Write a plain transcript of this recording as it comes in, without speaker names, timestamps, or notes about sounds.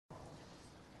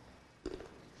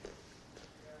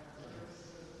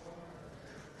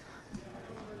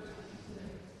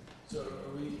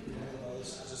we handling all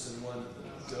this just in one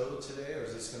go today, or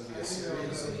is this going to be a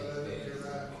series?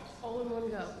 All in one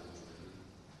go.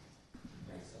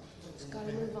 Just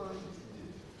gotta move on.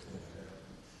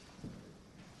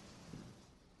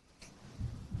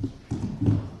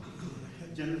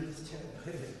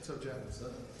 What's up, John? What's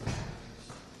up?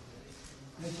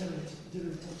 I did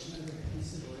her touch number. He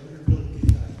said, you're a really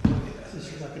good guy. So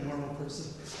she's like a normal person.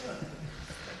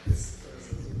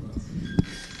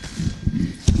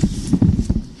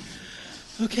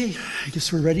 Okay, I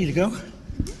guess we're ready to go.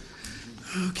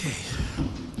 Okay.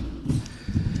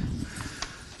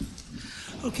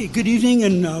 Okay, good evening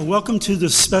and welcome to the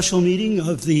special meeting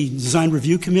of the Design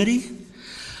Review Committee.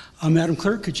 Madam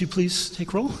Clerk, could you please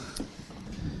take roll?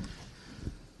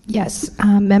 Yes,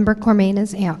 Member Cormain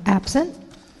is absent.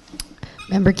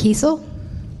 Member Kiesel?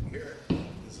 Here.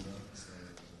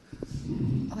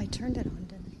 Oh, I turned it on,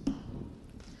 didn't I?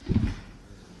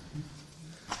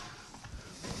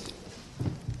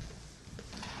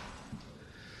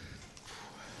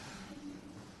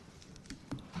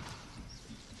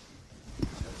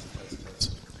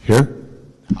 Here.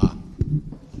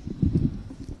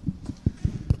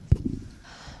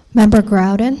 Member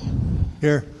Groudon?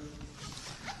 Here.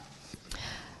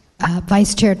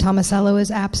 Vice Chair Tomasello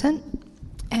is absent.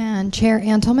 And Chair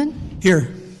Antelman?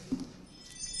 Here.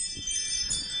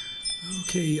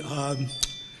 Okay, I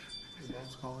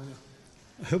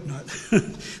hope not.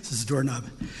 This is a doorknob.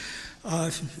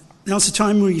 Now's the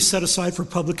time we set aside for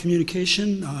public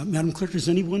communication. Madam Clerk, is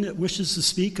anyone that wishes to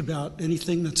speak about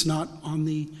anything that's not on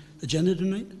the agenda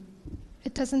tonight?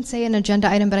 It doesn't say an agenda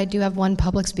item, but I do have one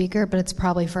public speaker, but it's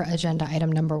probably for agenda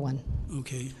item number 1.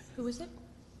 Okay. Who is it?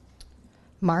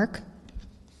 Mark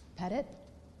Pettit?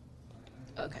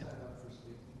 Okay.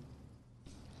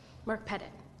 Mark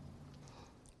Pettit.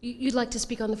 You'd like to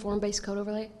speak on the form-based code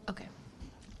overlay? Okay.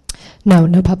 No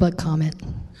public comment.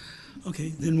 Okay,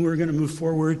 then we're going to move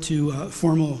forward to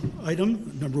formal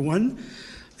item number 1,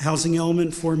 housing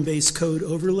element form-based code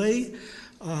overlay.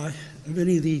 Have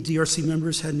any of the DRC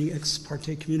members had any ex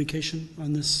parte communication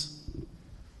on this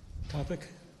topic?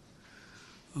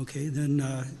 Okay, then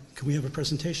can we have a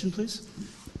presentation, please?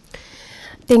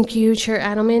 Thank you, Chair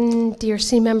Adelman,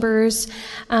 DRC members.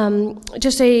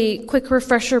 Just a quick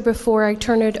refresher before I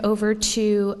turn it over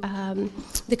to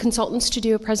the consultants to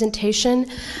do a presentation.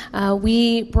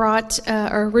 We brought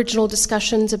our original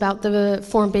discussions about the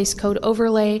form-based code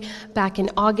overlay back in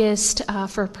August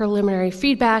for preliminary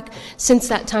feedback. Since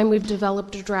that time, we've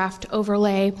developed a draft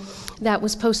overlay that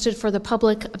was posted for the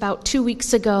public about 2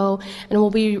 weeks ago, and we'll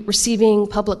be receiving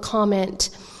public comment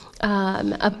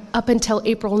up until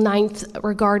April 9th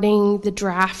regarding the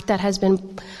draft that has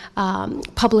been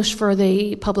published for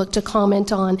the public to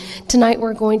comment on. Tonight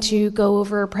we're going to go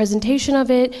over a presentation of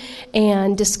it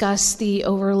and discuss the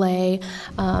overlay,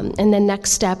 and then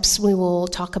next steps we will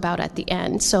talk about at the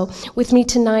end. So with me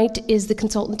tonight is the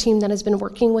consultant team that has been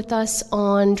working with us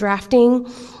on drafting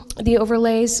the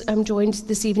overlays. I'm joined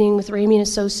this evening with Ramey and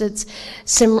Associates.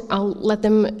 I'll let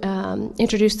them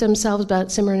introduce themselves, but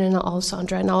Simran and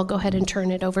Alessandra, and I'll go ahead and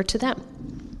turn it over to them.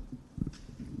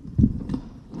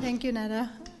 Thank you, Nada.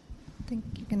 I think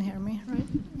you can hear me, right?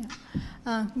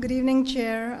 Yeah. Good evening,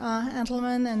 Chair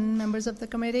Antelman and members of the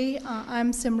committee.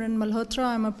 I'm Simran Malhotra.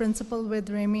 I'm a principal with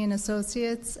Ramey and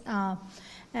Associates.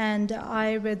 And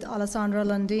I, with Alessandra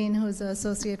Lundin, who's an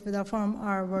associate with our firm,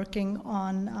 are working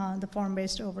on the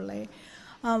form-based overlay.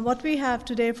 What we have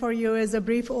today for you is a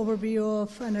brief overview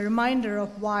of and a reminder of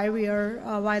why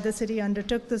why the city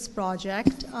undertook this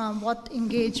project, what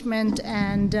engagement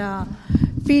and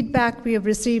feedback we have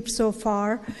received so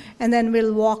far, and then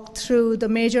we'll walk through the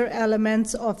major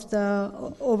elements of the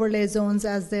overlay zones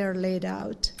as they are laid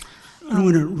out. I don't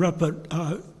want to interrupt,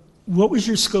 but what was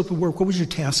your scope of work? What was your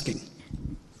tasking?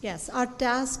 Yes, our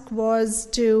task was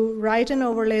to write an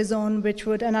overlay zone which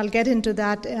would, and I'll get into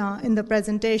that in the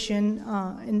presentation,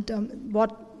 and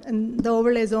the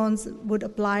overlay zones would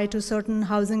apply to certain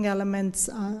housing elements,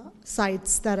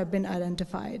 sites that have been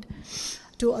identified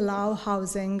to allow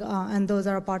housing, and those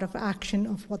are a part of action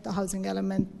of what the housing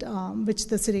element, which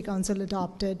the City Council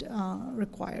adopted,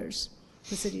 requires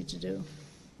the city to do.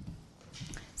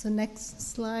 So next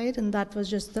slide, and that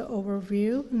was just the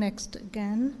overview. Next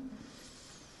again.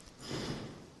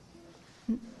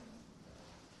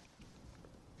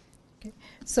 Okay.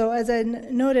 So as I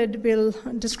noted, we'll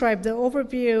describe the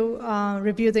overview,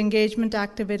 review the engagement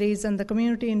activities and the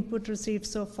community input received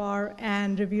so far,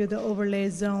 and review the overlay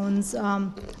zones,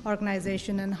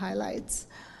 organization and highlights.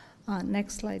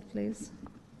 Next slide, please.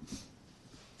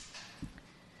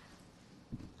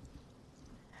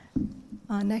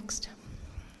 Next.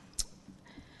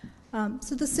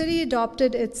 So the city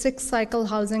adopted its sixth cycle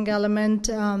housing element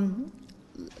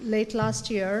late last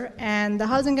year, and the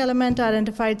housing element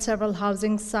identified several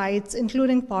housing sites,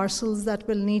 including parcels that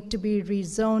will need to be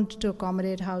rezoned to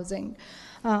accommodate housing.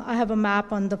 I have a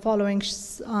map on the following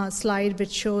slide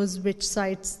which shows which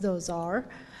sites those are.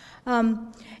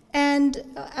 And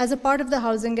as a part of the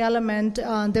housing element,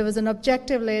 there was an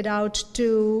objective laid out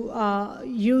to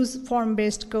use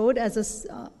form-based code as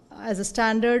a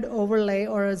standard overlay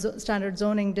or a standard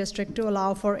zoning district to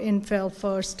allow for infill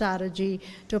first strategy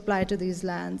to apply to these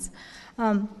lands.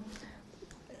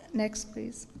 Next,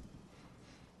 please.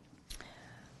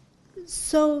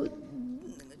 So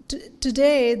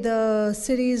today, the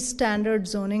city's standard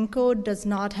zoning code does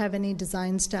not have any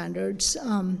design standards.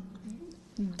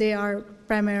 They are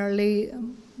primarily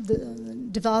the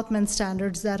development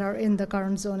standards that are in the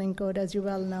current zoning code, as you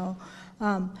well know.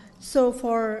 So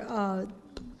for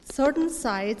certain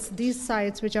sites, these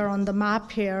sites which are on the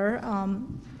map here,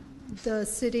 the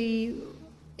city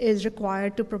is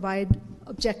required to provide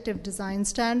objective design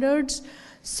standards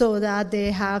so that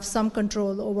they have some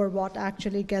control over what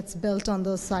actually gets built on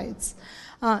those sites.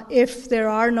 If there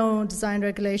are no design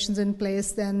regulations in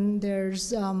place, then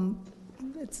there's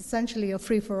it's essentially a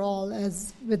free-for-all,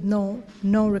 as with no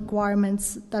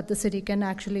requirements that the city can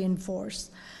actually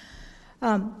enforce.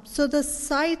 So the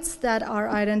sites that are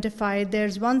identified,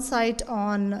 there's one site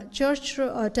on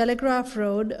Telegraph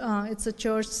Road. It's a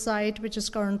church site which is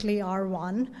currently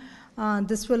R1.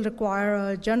 This will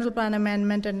require a general plan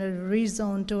amendment and a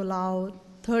rezone to allow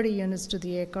 30 units to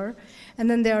the acre. And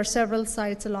then there are several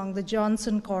sites along the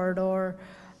Johnson corridor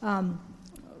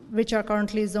which are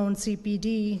currently zoned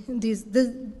CPD.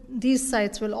 These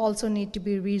sites will also need to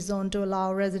be rezoned to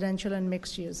allow residential and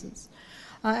mixed uses.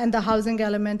 And the housing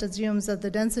element assumes that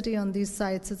the density on these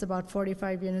sites is about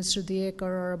 45 units to the acre,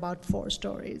 or about 4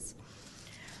 stories.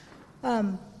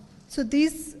 So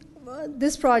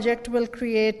this project will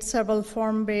create several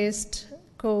form-based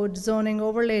code zoning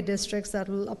overlay districts that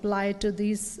will apply to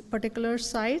these particular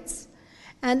sites.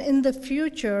 And in the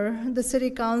future, the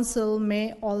City Council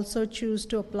may also choose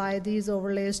to apply these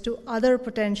overlays to other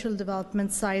potential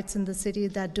development sites in the city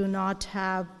that do not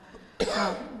have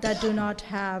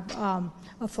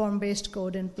a form-based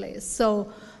code in place.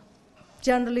 So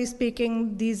generally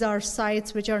speaking, these are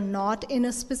sites which are not in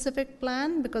a specific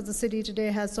plan, because the city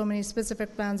today has so many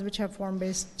specific plans which have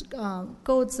form-based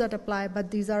codes that apply,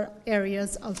 but these are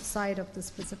areas outside of the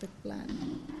specific plan.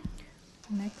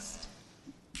 Next.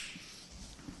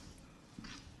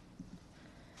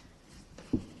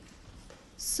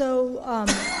 So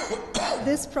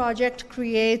this project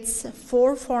creates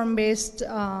 4 form-based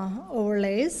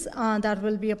overlays that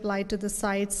will be applied to the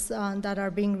sites that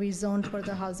are being rezoned for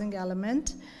the housing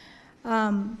element.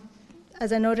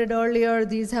 As I noted earlier,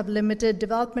 these have limited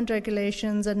development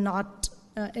regulations and not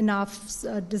enough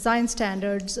design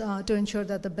standards to ensure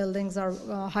that the buildings are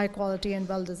high quality and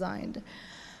well designed.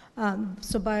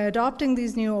 So by adopting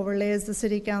these new overlays, the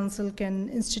City Council can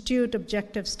institute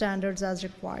objective standards as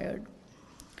required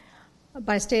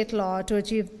by state law to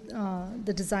achieve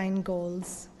the design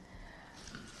goals.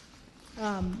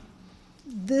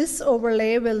 This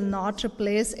overlay will not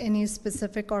replace any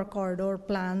specific or corridor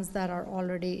plans that are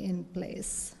already in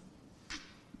place.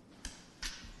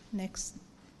 Next.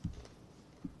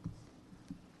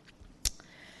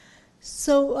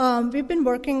 So we've been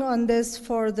working on this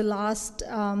for the last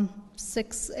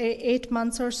 8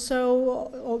 months or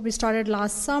so. We started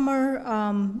last summer,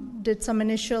 did some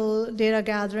initial data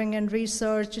gathering and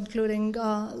research, including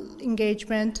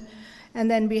engagement, and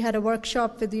then we had a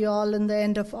workshop with you all in the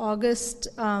end of August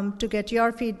to get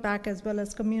your feedback as well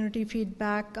as community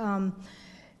feedback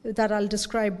that I'll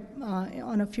describe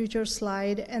on a future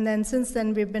slide. And then since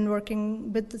then, we've been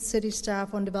working with the city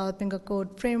staff on developing a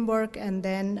code framework and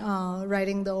then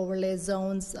writing the overlay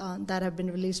zones that have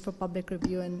been released for public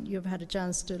review, and you've had a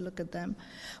chance to look at them.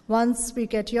 Once we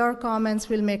get your comments,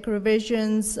 we'll make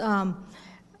revisions,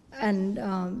 and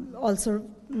also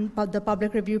the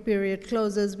public review period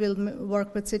closes, we'll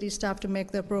work with city staff to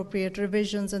make the appropriate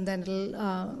revisions, and then it'll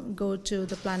go to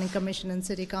the Planning Commission and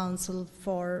City Council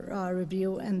for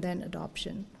review and then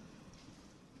adoption.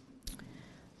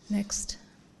 Next.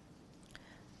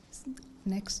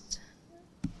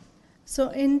 So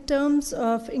in terms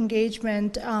of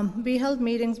engagement, we held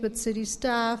meetings with city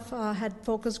staff, had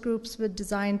focus groups with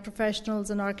design professionals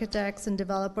and architects and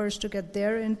developers to get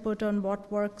their input on what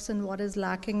works and what is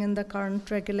lacking in the current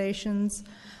regulations.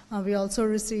 We also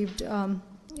received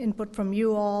input from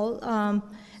you all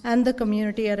and the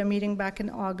community at a meeting back in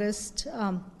August.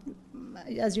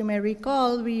 as you may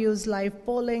recall, we used live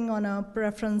polling on a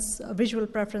visual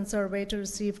preference survey to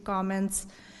receive comments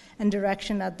and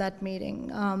direction at that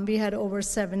meeting. We had over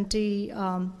 70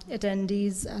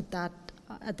 attendees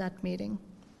at that meeting.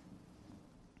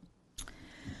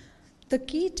 The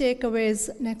key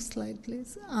takeaways, next slide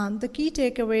please. The key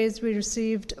takeaways we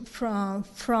received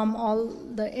from all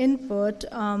the input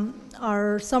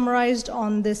are summarized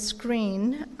on this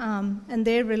screen, and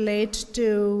they relate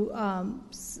to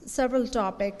several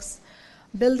topics: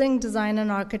 building design and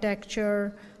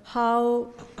architecture,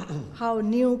 how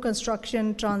new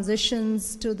construction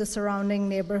transitions to the surrounding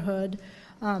neighborhood,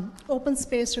 open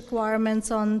space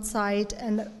requirements on site,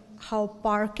 and how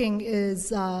parking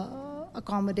is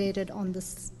accommodated on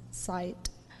this site.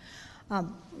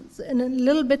 In a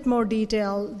little bit more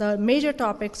detail, the major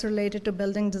topics related to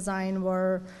building design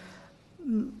were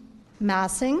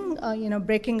massing,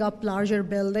 breaking up larger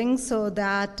buildings so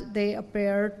that they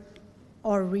appear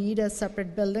or read as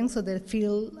separate buildings, so they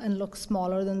feel and look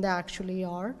smaller than they actually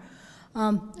are.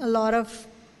 A lot of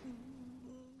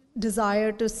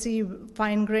desire to see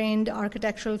fine-grained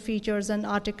architectural features and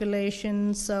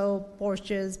articulation, so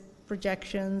porches,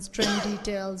 projections, trim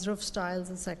details, roof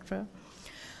styles, etc.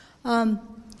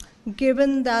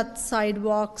 Given that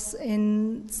sidewalks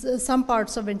in some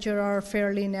parts of Ventura are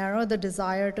fairly narrow, the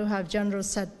desire to have generous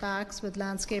setbacks with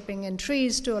landscaping and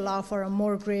trees to allow for a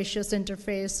more gracious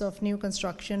interface of new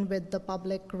construction with the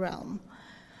public realm.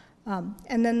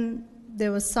 And then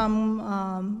there was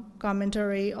some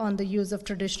commentary on the use of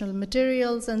traditional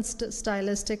materials and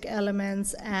stylistic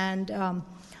elements, and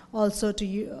also to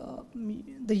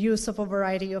the use of a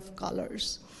variety of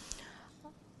colors.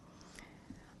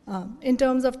 In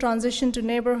terms of transition to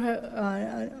neighborhoods,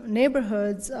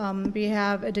 we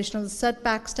have additional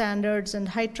setback standards and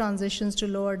height transitions to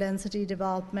lower density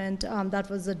development. That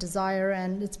was a desire,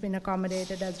 and it's been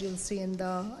accommodated, as you'll see in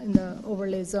the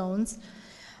overlay zones.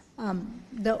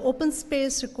 The open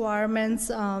space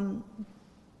requirements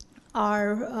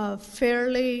are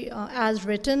fairly as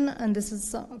written, and this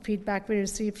is feedback we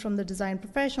received from the design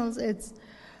professionals.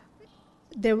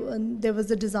 There was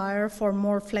a desire for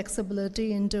more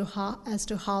flexibility as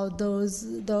to how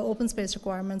the open space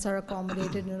requirements are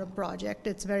accommodated in a project.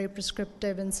 It's very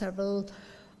prescriptive in several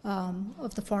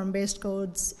of the form-based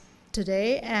codes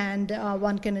today, and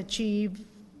one can achieve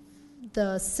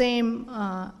the same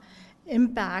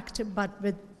impact, but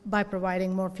by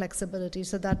providing more flexibility.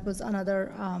 So that was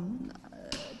another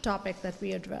topic that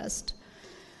we addressed.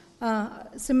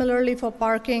 Similarly, for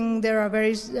parking, there are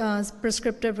very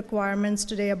prescriptive requirements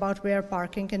today about where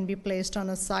parking can be placed on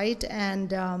a site,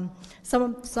 and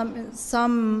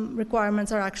some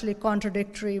requirements are actually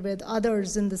contradictory with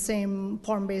others in the same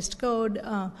form-based code,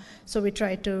 so we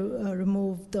try to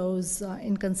remove those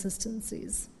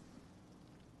inconsistencies.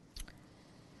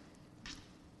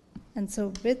 And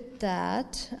so with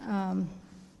that,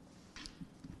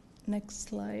 next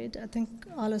slide, I think,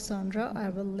 Alessandra, I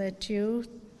will let you.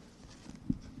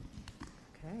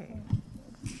 Okay.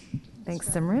 Thanks,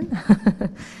 Simran.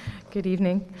 Good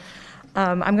evening.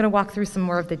 I'm going to walk through some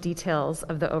more of the details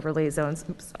of the overlay zones.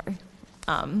 Oops, sorry.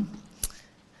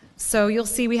 So you'll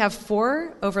see we have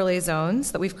 4 overlay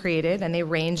zones that we've created, and they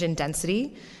range in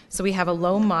density. So we have a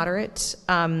low moderate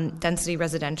density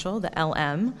residential, the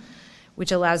LM,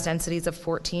 which allows densities of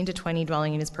 14 to 20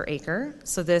 dwelling units per acre.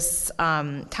 So this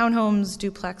townhomes,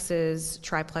 duplexes,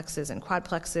 triplexes, and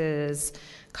quadplexes,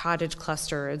 cottage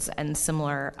clusters, and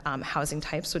similar housing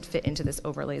types would fit into this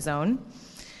overlay zone.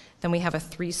 Then we have a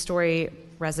 3-story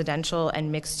residential and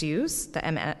mixed use, the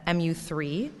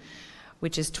MU3,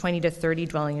 which is 20 to 30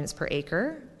 dwelling units per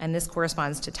acre, and this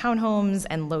corresponds to townhomes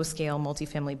and low-scale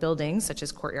multifamily buildings, such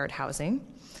as courtyard housing.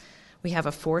 We have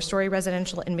a 4-story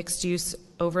residential and mixed-use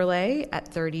overlay at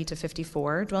 30 to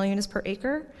 54 dwelling units per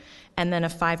acre, and then a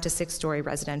 5 to 6-story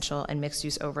residential and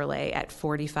mixed-use overlay at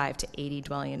 45 to 80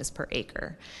 dwelling units per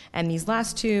acre. And these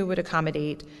last 2 would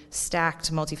accommodate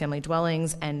stacked multifamily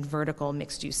dwellings and vertical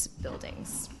mixed-use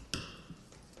buildings.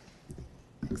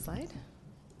 Next slide.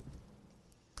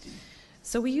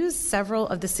 So we use several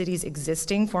of the city's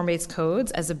existing form-based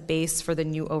codes as a base for the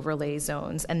new overlay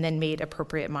zones, and then made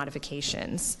appropriate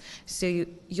modifications. So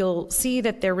you'll see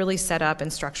that they're really set up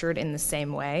and structured in the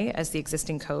same way as the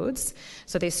existing codes.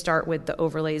 So they start with the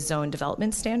overlay zone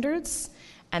development standards,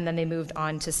 and then they moved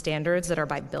on to standards that are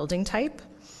by building type.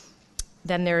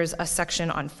 Then there's a section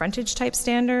on frontage type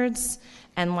standards,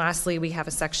 and lastly, we have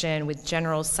a section with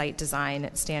general site design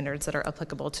standards that are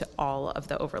applicable to all of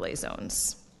the overlay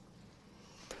zones.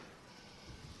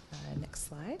 Next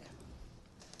slide.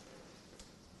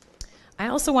 I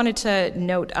also wanted to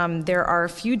note there are a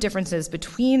few differences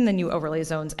between the new overlay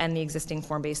zones and the existing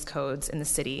form-based codes in the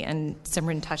city, and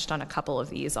Simran touched on a couple of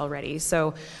these already.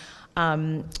 So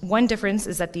one difference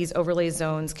is that these overlay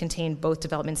zones contain both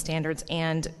development standards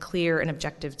and clear and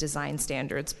objective design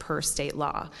standards per state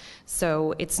law.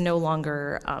 So it's no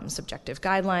longer subjective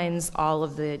guidelines. All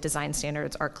of the design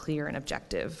standards are clear and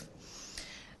objective.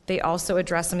 They also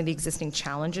address some of the existing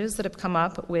challenges that have come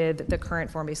up with the current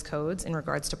form-based codes in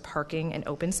regards to parking and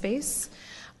open space.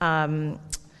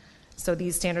 So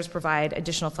these standards provide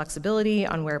additional flexibility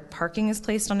on where parking is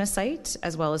placed on a site,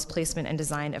 as well as placement and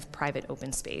design of private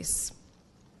open space.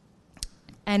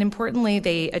 And importantly,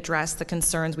 they address the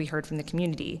concerns we heard from the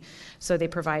community. So they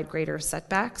provide greater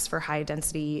setbacks for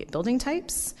high-density building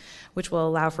types, which will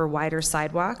allow for wider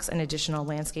sidewalks and additional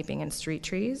landscaping and street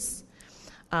trees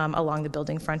along the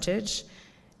building frontage.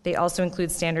 They also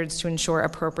include standards to ensure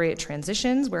appropriate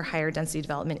transitions where higher density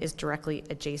development is directly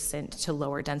adjacent to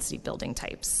lower density building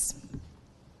types.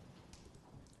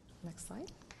 Next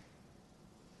slide.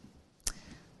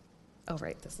 Oh,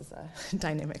 right, this is a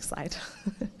dynamic slide.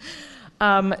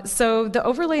 So the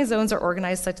overlay zones are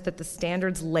organized such that the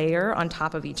standards layer on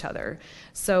top of each other.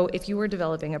 So if you were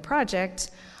developing a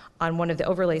project on one of the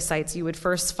overlay sites, you would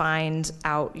first find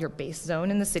out your base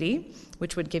zone in the city,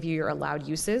 which would give you your allowed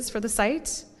uses for the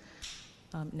site.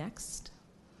 Next.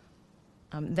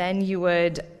 Then you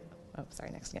would,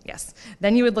 next again, yes.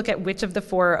 Then you would look at which of the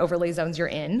 4 overlay zones you're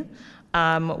in,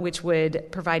 which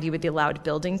would provide you with the allowed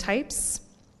building types.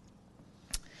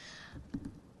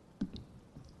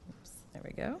 Oops, there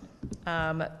we go.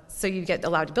 So you get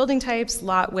allowed building types,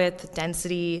 lot width,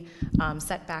 density,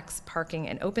 setbacks, parking,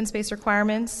 and open space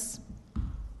requirements.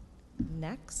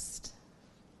 Next.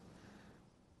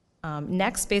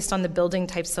 Next, based on the building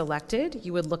type selected,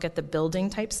 you would look at the building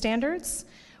type standards,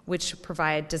 which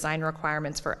provide design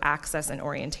requirements for access and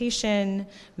orientation,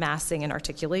 massing and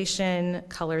articulation,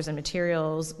 colors and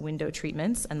materials, window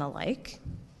treatments, and the like.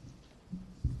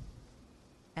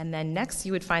 And then next,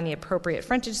 you would find the appropriate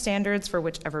frontage standards for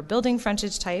whichever building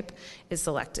frontage type is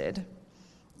selected.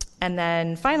 And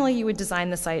then finally, you would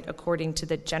design the site according to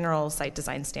the general site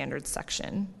design standards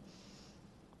section.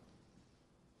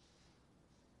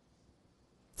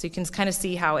 So you can kind of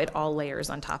see how it all layers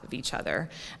on top of each other.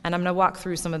 And I'm going to walk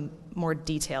through some more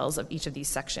details of each of these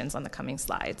sections on the coming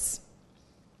slides.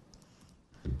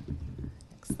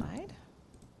 Next slide.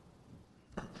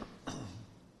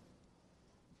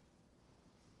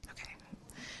 Okay.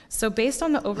 So based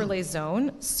on the overlay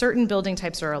zone, certain building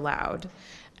types are allowed.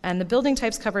 And the building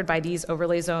types covered by these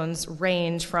overlay zones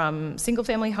range from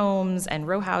single-family homes and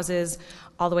row houses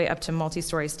all the way up to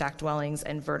multi-story stacked dwellings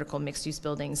and vertical mixed-use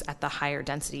buildings at the higher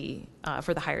density,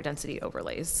 for the higher density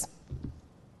overlays.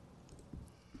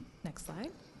 Next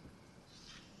slide.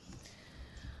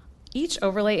 Each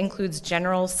overlay includes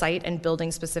general site and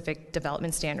building-specific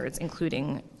development standards,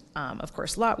 including, of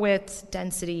course, lot width,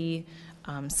 density,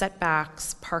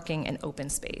 setbacks, parking, and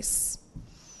open space.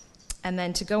 And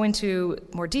then to go into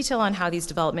more detail on how these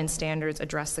development standards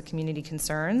address the community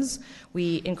concerns,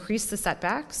 we increase the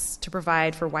setbacks to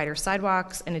provide for wider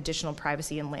sidewalks and additional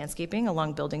privacy and landscaping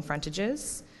along building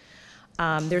frontages.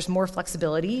 There's more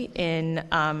flexibility in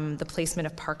the placement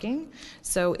of parking.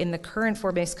 So in the current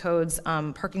form-based codes,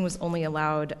 parking was only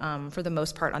allowed for the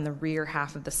most part on the rear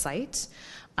half of the site.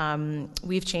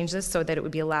 We've changed this so that it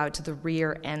would be allowed to the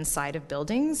rear and side of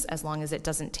buildings as long as it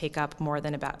doesn't take up more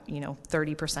than about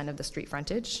 30% of the street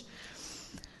frontage.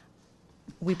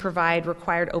 We provide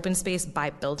required open space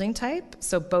by building type,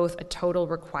 so both a total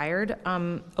required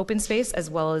open space as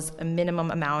well as a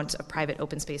minimum amount of private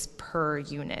open space per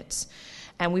unit.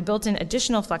 And we built in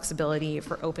additional flexibility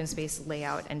for open space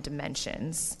layout and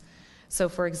dimensions. So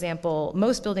for example,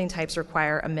 most building types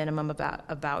require a minimum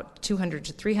about 200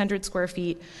 to 300 square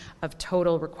feet of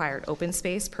total required open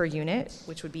space per unit,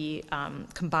 which would be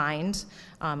combined,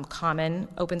 common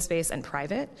open space and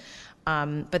private.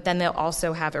 But then they'll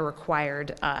also have a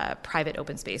required private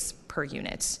open space per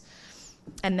unit.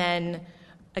 And then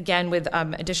again, with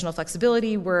additional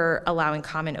flexibility, we're allowing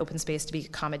common open space to be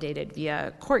accommodated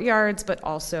via courtyards, but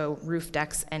also roof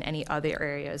decks and any other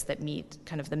areas that meet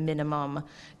kind of the minimum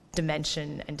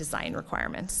dimension and design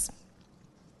requirements.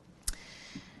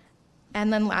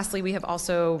 And then lastly, we have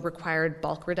also required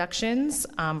bulk reductions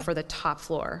for the top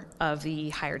floor of the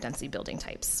higher density building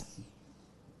types.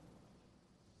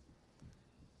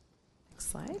 Next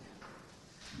slide.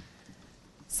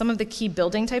 Some of the key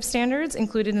building type standards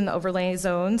included in the overlay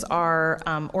zones are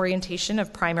orientation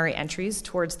of primary entries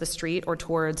towards the street or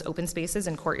towards open spaces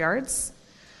and courtyards,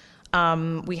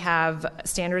 We have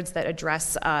standards that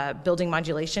address building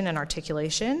modulation and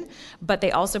articulation, but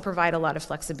they also provide a lot of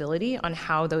flexibility on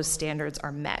how those standards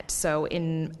are met. So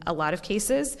in a lot of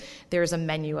cases, there's a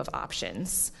menu of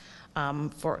options.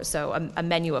 A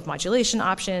menu of modulation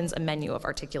options, a menu of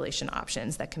articulation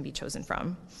options that can be chosen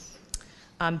from.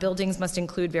 Buildings must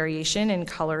include variation in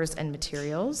colors and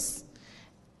materials.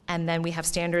 And then we have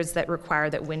standards that require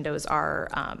that windows are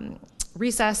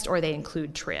recessed or they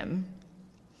include trim.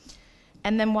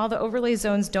 And then while the overlay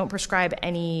zones don't prescribe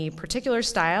any particular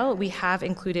style, we have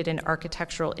included an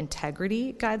architectural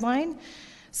integrity guideline.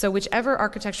 So whichever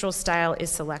architectural style is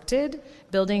selected,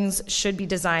 buildings should be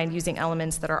designed using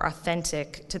elements that are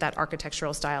authentic to that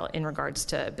architectural style in regards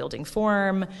to building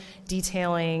form,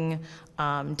 detailing,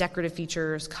 decorative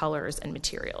features, colors, and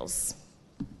materials.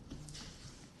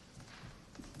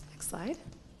 Next slide.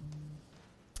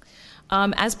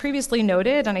 As previously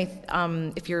noted,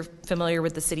 and if you're familiar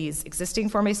with the city's existing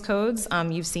form-based codes,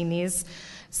 you've seen these.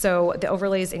 So the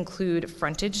overlays include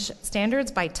frontage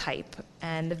standards by type,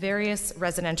 and the various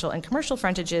residential and commercial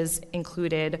frontages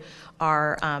included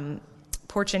are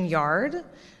porch and yard,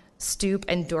 stoop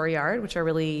and dooryard, which are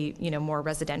really more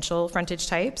residential frontage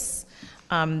types.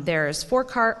 There's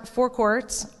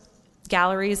forecourt,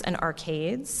 galleries and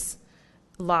arcades,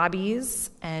 lobbies,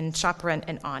 and shop front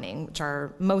and awning, which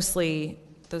are mostly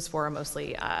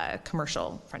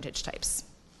commercial frontage types.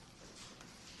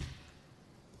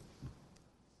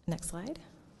 Next slide.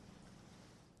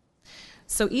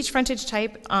 So each frontage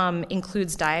type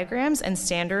includes diagrams and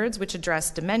standards which address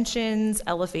dimensions,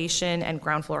 elevation, and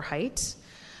ground floor height.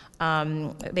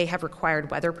 They have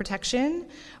required weather protection,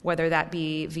 whether that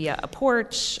be via a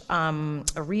porch, a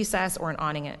recess, or an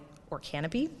awning or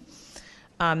canopy.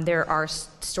 There are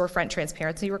storefront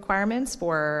transparency requirements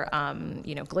for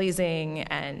glazing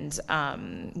and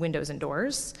windows and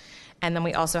doors. And then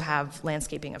we also have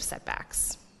landscaping of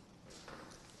setbacks.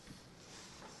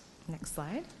 Next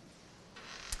slide.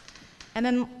 And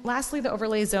then lastly, the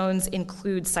overlay zones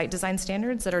include site design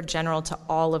standards that are general to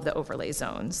all of the overlay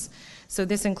zones. So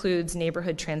this includes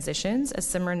neighborhood transitions, as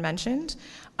Simran mentioned.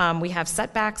 We have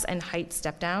setbacks and height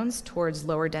step-downs towards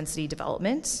lower density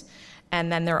development.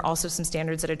 And then there are also some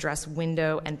standards that address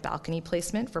window and balcony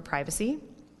placement for privacy.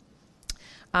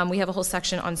 We have a whole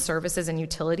section on services and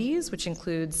utilities, which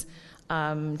includes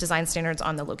design standards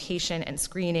on the location and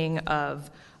screening of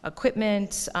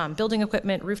equipment, building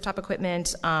equipment, rooftop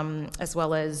equipment, as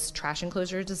well as trash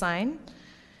enclosure design.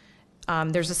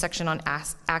 There's a section on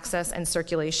access and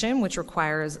circulation, which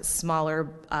requires smaller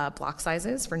block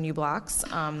sizes for new blocks,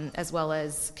 as well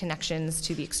as connections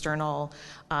to the external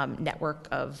network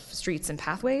of streets and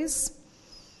pathways.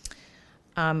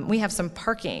 We have some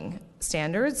parking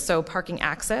standards. So parking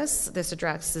access, this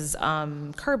addresses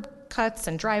curb cuts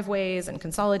and driveways and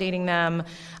consolidating them,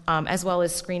 as well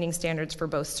as screening standards for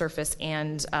both surface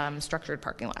and structured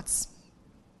parking lots.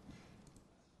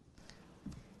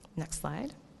 Next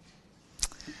slide.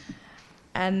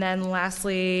 And then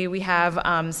lastly, we have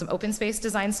some open space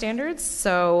design standards.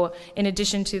 So in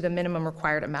addition to the minimum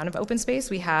required amount of open space,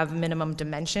 we have minimum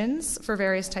dimensions for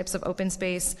various types of open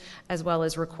space, as well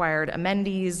as required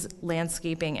amenities,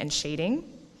 landscaping, and shading.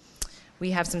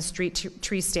 We have some street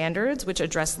tree standards, which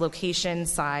address location,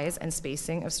 size, and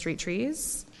spacing of street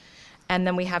trees. And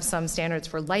then we have some standards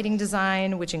for lighting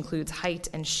design, which includes height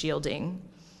and shielding.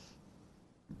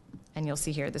 And you'll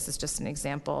see here, this is just an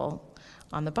example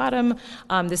on the bottom.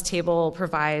 This table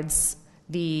provides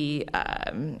the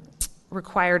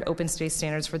required open space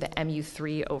standards for the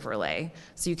MU3 overlay.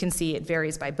 So you can see it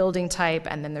varies by building type,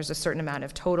 and then there's a certain amount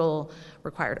of total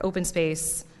required open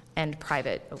space and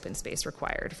private open space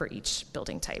required for each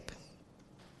building type.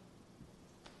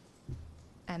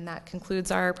 And that concludes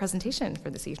our presentation for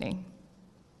this evening.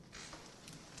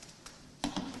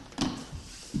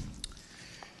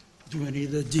 Do any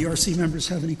of the DRC members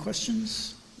have any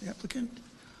questions? The applicant?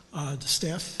 Does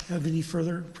staff have any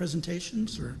further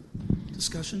presentations or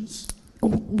discussions?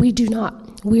 We do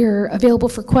not. We're available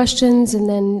for questions and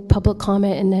then public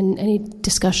comment and then any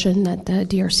discussion that the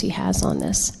DRC has on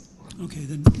this. Okay,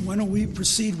 then why don't we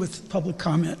proceed with public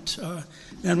comment?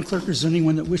 Madam Clerk, is there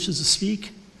anyone that wishes to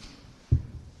speak? Did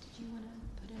you want to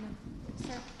put in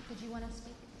sir, did you want to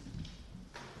speak?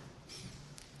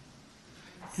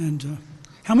 And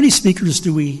how many speakers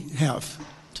do we have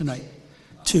tonight?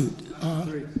 Two.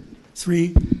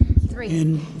 Three.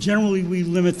 And generally we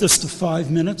limit this to 5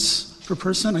 minutes per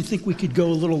person. I think we could go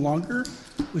a little longer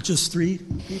with just 3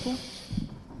 people.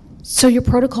 So your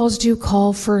protocols do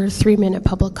call for 3-minute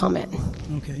public comment.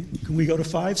 Okay. Can we go to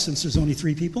 5 since there's only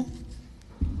 3 people?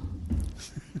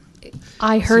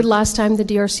 I heard last time the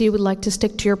DRC would like to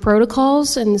stick to your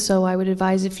protocols, and so I would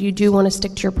advise if you do want to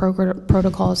stick to your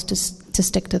protocols to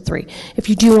stick to 3. If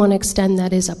you do want to extend,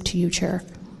 that is up to you, Chair.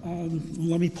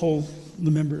 Let me poll the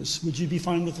members. Would you be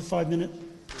fine with the 5 minute?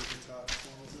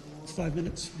 5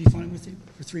 minutes be fine with you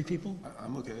for 3 people?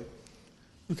 I'm okay.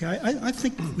 Okay, I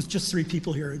think with just 3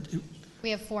 people here. We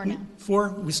have 4 now. 4?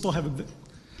 We still have a bit.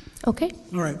 Okay.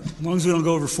 All right, as long as we don't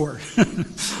go over 4.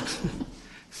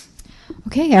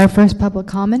 Okay, our first public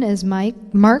comment is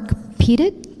Mark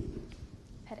Pettit.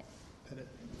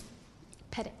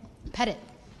 Pettit.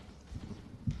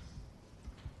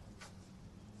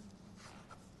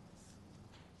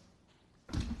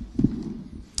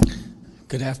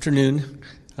 Good afternoon.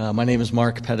 My name is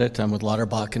Mark Pettit. I'm with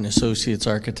Lauterbach and Associates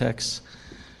Architects.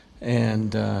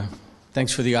 And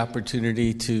thanks for the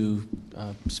opportunity to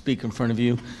speak in front of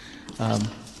you.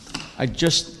 I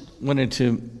just wanted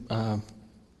to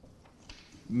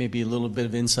maybe a little bit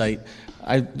of insight.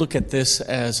 I look at this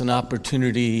as an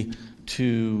opportunity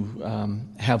to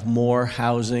have more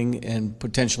housing and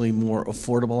potentially more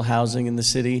affordable housing in the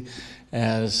city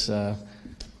as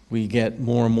we get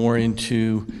more and more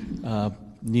into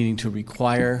needing to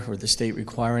require, or the state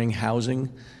requiring, housing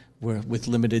with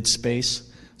limited space.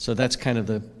 So that's kind of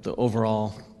the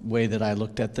overall way that I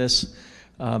looked at this.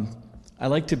 I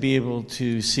like to be able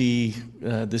to see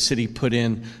the city put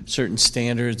in certain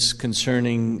standards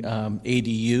concerning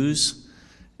ADUs,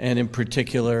 and in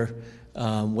particular,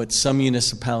 what some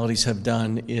municipalities have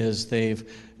done is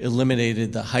they've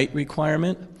eliminated the height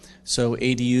requirement. So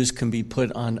ADUs can be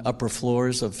put on upper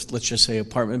floors of, let's just say,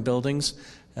 apartment buildings.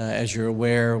 As you're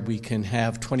aware, we can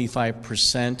have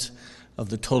 25% of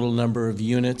the total number of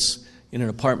units in an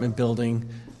apartment building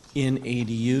in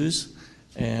ADUs.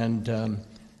 And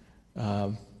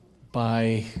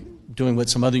by doing what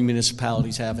some other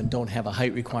municipalities have and don't have a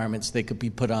height requirements, they could be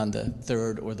put on the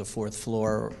 3rd or the 4th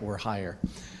floor or higher.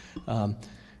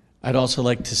 I'd also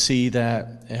like to see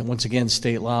that, and once again,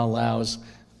 state law allows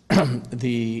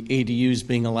the ADUs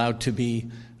being allowed to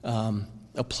be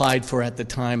applied for at the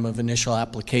time of initial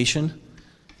application,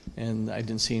 and I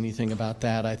didn't see anything about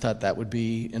that. I thought that would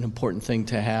be an important thing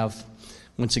to have,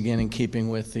 once again, in keeping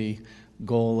with the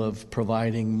goal of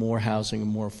providing more housing and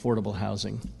more affordable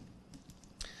housing.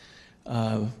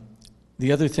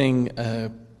 The other thing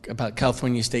about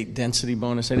California State Density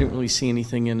Bonus, I didn't really see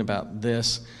anything in about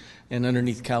this, and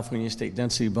underneath California State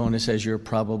Density Bonus, as you're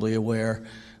probably aware,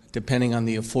 depending on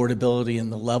the affordability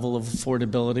and the level of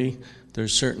affordability,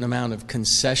 there's a certain amount of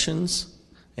concessions,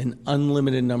 an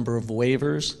unlimited number of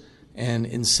waivers, and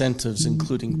incentives,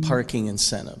 including parking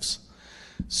incentives.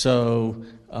 So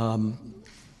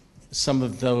some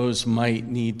of those might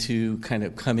need to kind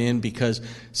of come in, because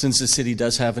since the city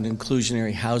does have an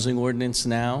inclusionary housing ordinance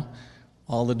now,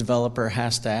 all the developer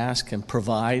has to ask and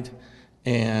provide,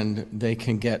 and they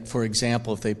can get, for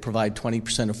example, if they provide 20%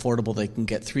 affordable, they can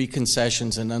get 3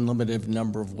 concessions, an unlimited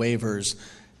number of waivers,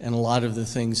 and a lot of the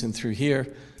things in through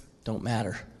here don't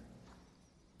matter.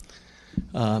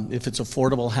 If it's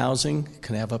affordable housing, it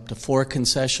can have up to 4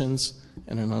 concessions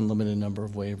and an unlimited number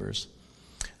of waivers.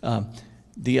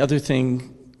 The other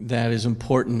thing that is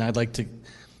important, I'd like to,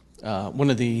 one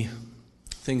of the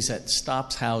things that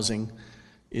stops housing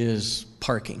is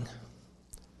parking,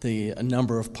 the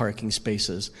number of parking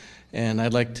spaces. And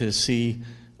I'd like to see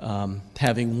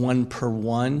having 1 per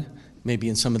 1, maybe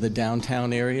in some of the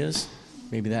downtown areas.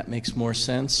 Maybe that makes more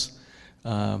sense.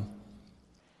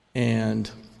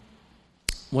 And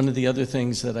one of the other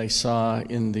things that I saw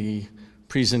in the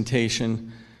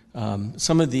presentation,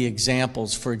 some of the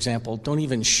examples, for example, don't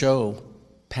even show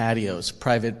patios,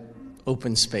 private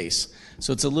open space.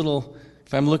 So it's a little,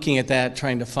 if I'm looking at that,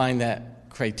 trying to find that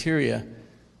criteria,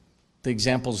 the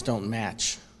examples don't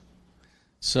match.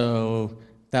 So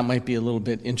that might be a little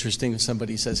bit interesting if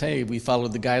somebody says, hey, we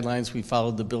followed the guidelines, we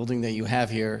followed the building that you have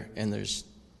here, and there's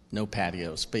no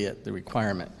patios, but yet the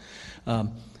requirement.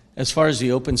 As far as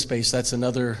the open space, that's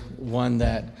another one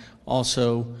that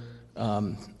also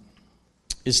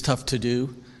is tough to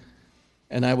do.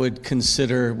 And I would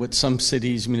consider what some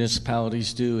cities,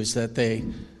 municipalities do is that they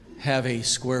have a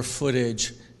square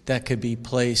footage that could be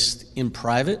placed in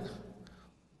private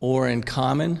or in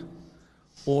common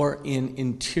or in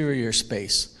interior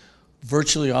space.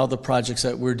 Virtually all the projects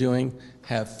that we're doing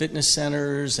have fitness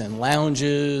centers and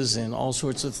lounges and all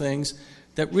sorts of things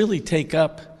that really take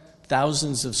up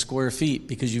thousands of square feet,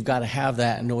 because you've got to have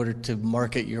that in order to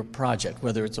market your project,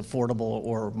 whether it's affordable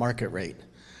or market rate.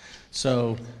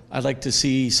 So I'd like to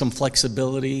see some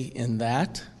flexibility in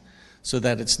that, so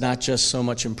that it's not just so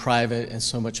much in private and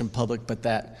so much in public, but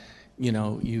that, you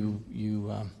know, you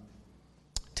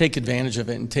take advantage of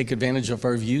it and take advantage of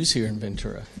our views here in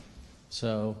Ventura.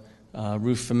 So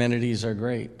roof amenities are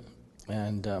great.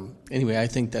 And anyway, I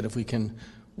think that if we can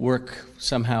work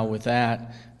somehow with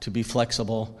that to be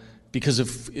flexible, because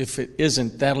if it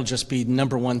isn't, that'll just be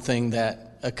number one thing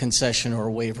that a concession or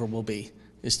a waiver will be,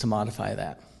 is to modify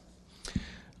that.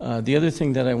 The other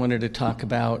thing that I wanted to talk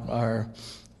about are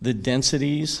the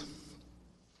densities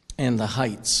and the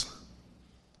heights.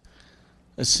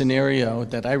 A scenario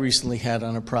that I recently had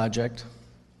on a project,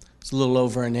 it's a little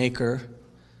over an acre,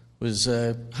 was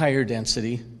a higher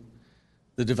density.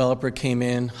 The developer came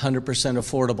in 100%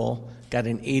 affordable, got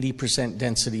an 80%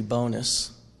 density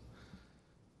bonus.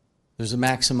 There's a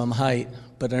maximum height,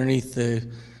 but underneath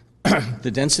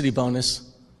the density bonus,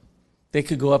 they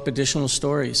could go up additional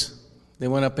stories. They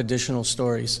went up additional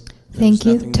stories. Thank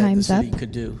you. Nothing Time's that the city up.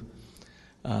 could do.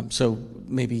 So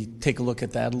maybe take a look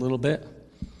at that a little bit.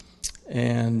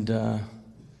 And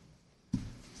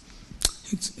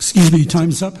Excuse me,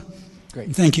 time's up.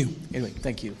 great. Thank you. Anyway,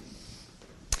 thank you.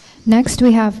 Next,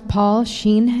 we have Paul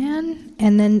Sheenhan,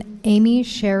 and then Amy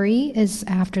Sherry is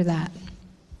after that.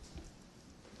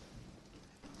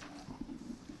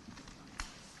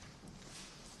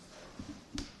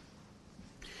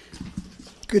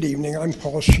 Good evening. I'm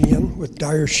Paul Sheehan with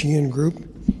Dyer Sheehan Group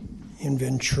in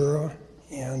Ventura,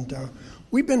 and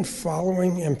we've been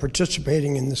following and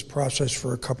participating in this process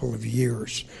for a couple of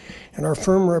years. And our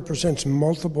firm represents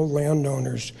multiple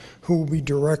landowners who will be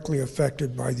directly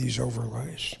affected by these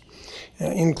overlays,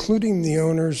 including the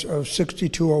owners of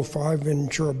 6205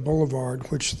 Ventura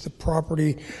Boulevard, which is the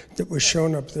property that was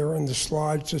shown up there in the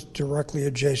slides that's directly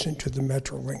adjacent to the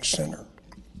Metrolink Center.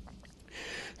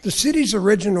 The city's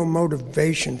original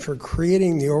motivation for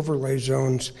creating the overlay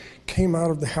zones came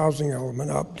out of the housing element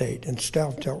update, and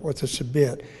staff dealt with this a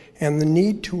bit, and the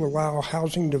need to allow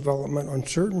housing development on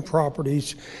certain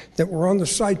properties that were on the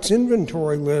site's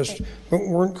inventory list but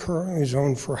weren't currently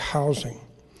zoned for housing.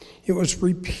 It was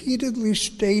repeatedly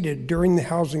stated during the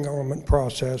housing element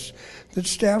process that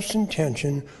staff's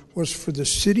intention was for the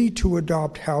city to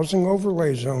adopt housing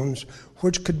overlay zones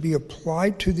which could be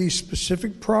applied to these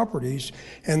specific properties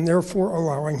and therefore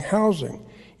allowing housing,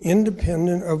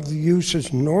 independent of the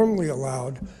uses normally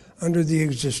allowed under the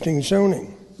existing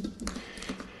zoning.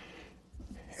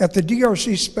 At the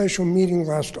DRC special meeting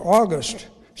last August,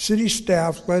 city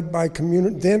staff, led by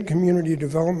then Community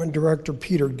Development Director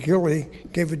Peter Gilley,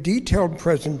 gave a detailed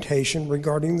presentation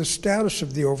regarding the status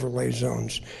of the overlay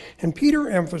zones. And Peter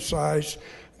emphasized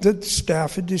that the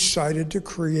staff had decided to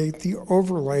create the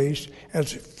overlays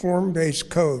as form-based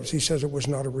codes. He says it was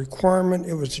not a requirement,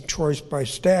 it was a choice by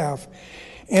staff.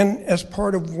 And as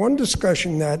part of one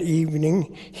discussion that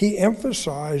evening, he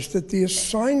emphasized that the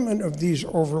assignment of these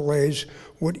overlays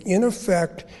would in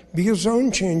effect be a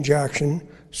zone change action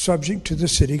subject to the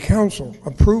City Council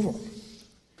approval.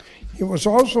 It was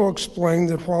also explained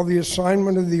that while the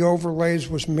assignment of the overlays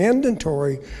was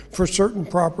mandatory for certain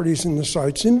properties in the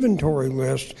site's inventory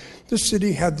list, the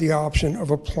city had the option of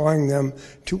applying them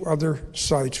to other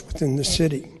sites within the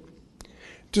city.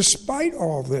 Despite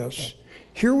all this,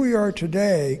 here we are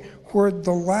today where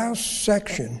the last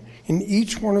section in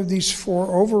each one of these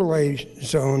 4 overlay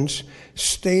zones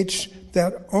states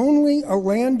that only a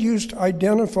land use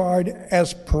identified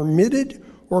as permitted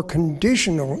or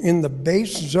conditional in the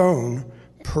base zone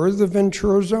per the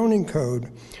Ventura zoning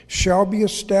code shall be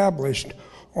established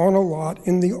on a lot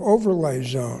in the overlay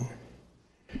zone.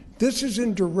 This is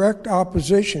in direct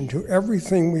opposition to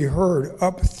everything we heard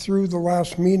up through the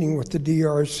last meeting with the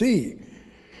DRC,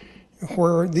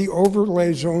 where the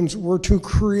overlay zones were to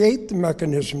create the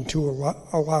mechanism to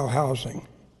allow housing.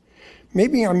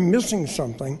 Maybe I'm missing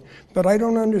something, but I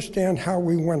don't understand how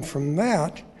we went from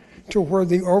that to where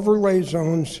the overlay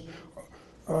zones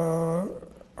are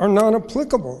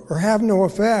non-applicable or have no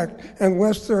effect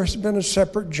unless there's been a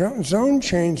separate zone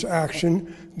change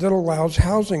action that allows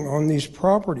housing on these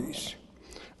properties.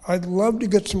 I'd love to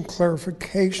get some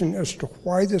clarification as to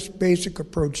why this basic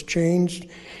approach changed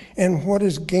and what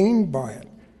is gained by it.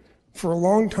 For a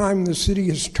long time, the city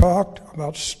has talked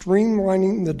about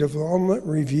streamlining the development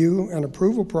review and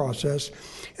approval process,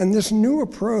 and this new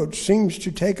approach seems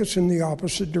to take us in the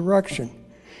opposite direction.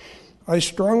 I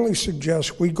strongly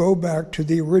suggest we go back to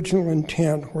the original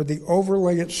intent where the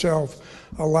overlay itself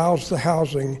allows the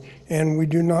housing, and we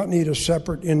do not need a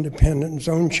separate independent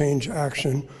zone change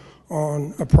action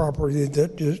on a property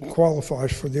that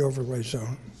qualifies for the overlay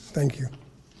zone. Thank you.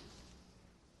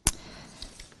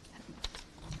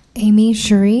 Amy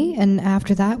Sherry, and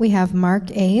after that we have Mark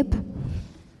Abe.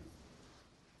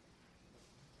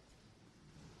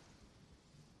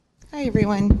 Hi,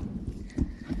 everyone.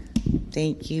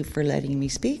 Thank you for letting me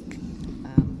speak.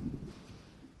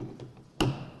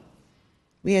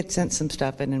 We had sent some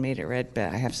stuff in and made it red,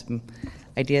 but I have some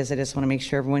ideas I just want to make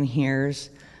sure everyone hears.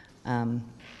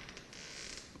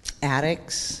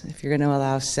 Attics, if you're going to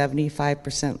allow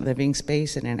 75% living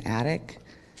space in an attic,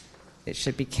 it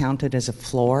should be counted as a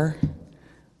floor.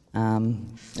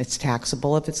 It's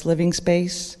taxable if it's living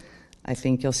space. I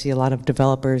think you'll see a lot of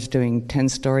developers doing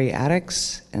 10-story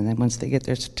attics, and then once they get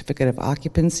their certificate of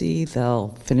occupancy, they'll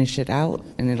finish it out,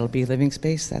 and it'll be living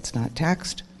space. That's not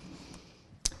taxed.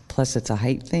 Plus, it's a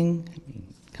height thing. I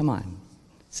mean, come on.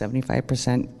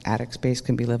 75% attic space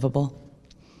can be livable.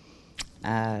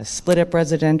 Split up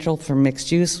residential for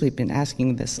mixed use. We've been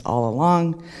asking this all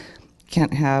along.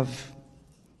 Can't have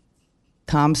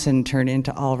Thompson turn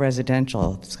into all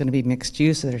residential. If it's going to be mixed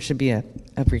use, there should be a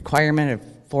requirement of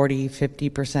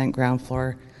 40-50% ground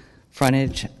floor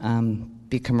frontage,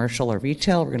 be commercial or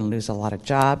retail. We're going to lose a lot of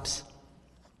jobs.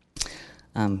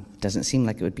 Doesn't seem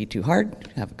like it would be too hard to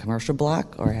have a commercial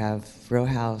block or have row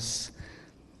house,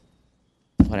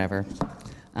 whatever.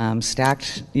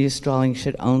 Stacked use dwelling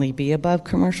should only be above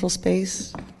commercial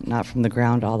space, not from the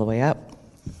ground all the way up.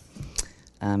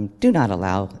 Do not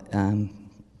allow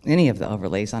any of the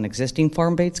overlays on existing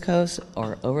form-based codes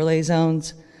or overlay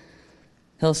zones.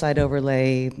 Hillside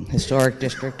overlay, historic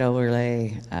district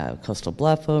overlay, coastal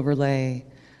bluff overlay.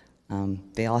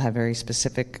 They all have very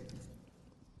specific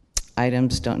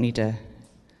items. Don't need to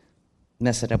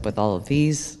mess it up with all of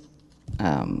these.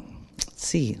 Let's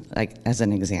see, like as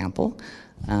an example,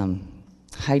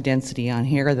 high density on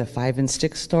here, the 5 and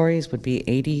 6 stories would be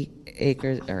 80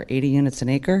 acres or 80 units an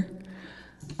acre.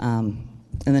 In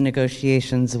the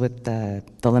negotiations with the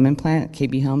lemon plant,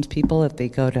 KB Homes people, if they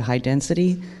go to high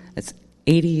density, it's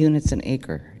 80 units an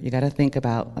acre. You got to think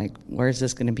about, like, where is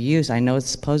this going to be used? I know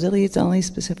supposedly it's only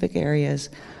specific areas,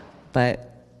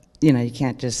 but you know, you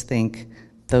can't just think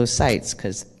those sites,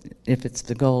 because if it's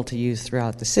the goal to use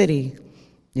throughout the city,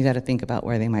 you got to think about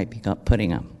where they might be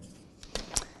putting them.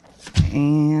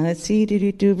 And let's see,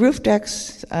 roof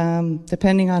decks,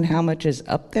 depending on how much is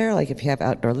up there, like if you have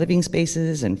outdoor living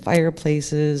spaces and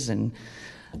fireplaces and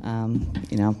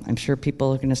you know, I'm sure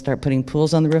people are going to start putting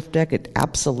pools on the roof deck. It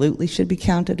absolutely should be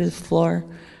counted as floor.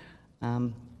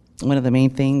 One of the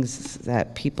main things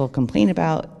that people complain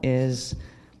about is,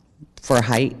 for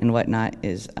height and whatnot,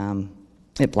 is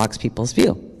it blocks people's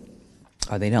view.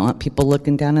 Or they don't want people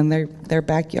looking down in their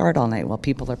backyard all night while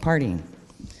people are partying.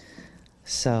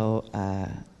 So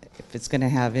if it's going to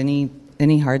have any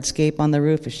hardscape on the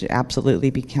roof, it should absolutely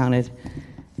be counted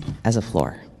as a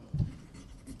floor.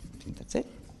 I think that's it.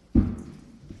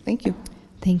 Thank you.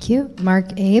 Thank you.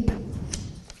 Mark Abe.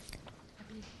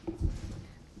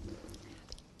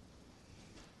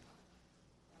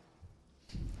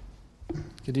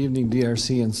 Good evening,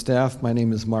 DRC and staff. My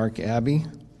name is Mark Abbey.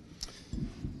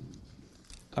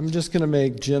 I'm just going to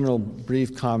make general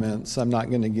brief comments. I'm not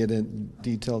going to get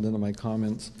detailed into my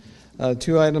comments.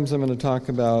 2 items I'm going to talk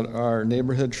about are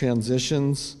neighborhood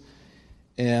transitions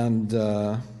and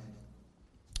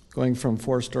going from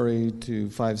 4-story to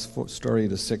 5-story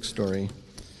to 6-story.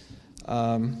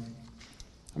 I'm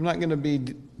not going to be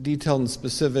detailed and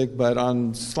specific, but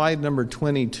on slide number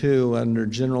 22 under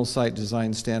general site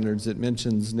design standards, it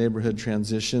mentions neighborhood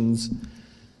transitions,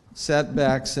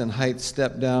 setbacks and height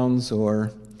step downs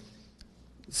or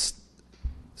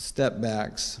step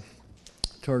backs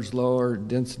towards lower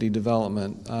density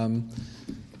development.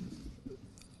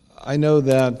 I know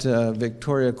that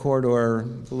Victoria Corridor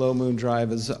below Moon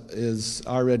Drive is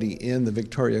already in the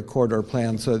Victoria Corridor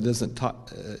plan, so it doesn't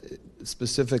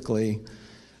specifically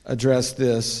address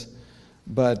this,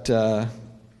 but the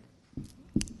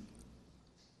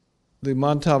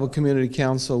Montalvo Community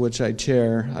Council, which I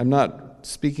chair, I'm not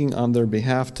speaking on their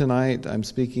behalf tonight. I'm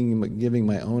giving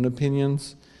my own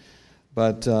opinions,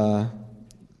 but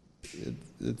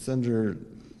it's under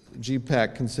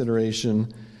GPAC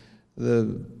consideration.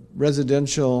 The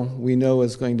residential, we know,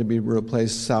 is going to be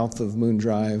replaced south of Moon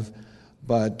Drive,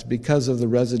 but because of the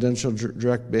residential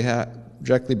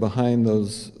directly behind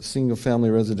those single-family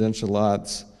residential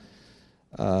lots,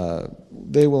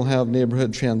 they will have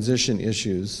neighborhood transition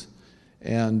issues.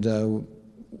 And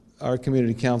our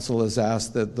community council has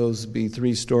asked that those be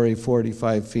 3-story,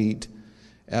 45 feet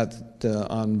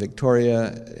on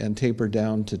Victoria and taper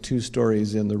down to 2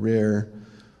 stories in the rear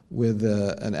with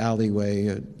an alleyway,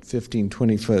 a 15,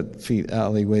 20 feet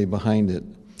alleyway behind it.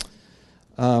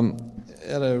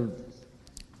 At a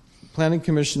planning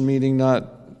commission meeting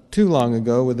not too long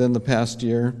ago, within the past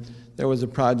year, there was a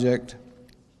project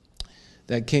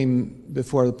that came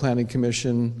before the planning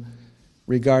commission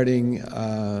regarding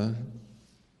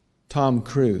Tom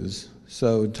Cruise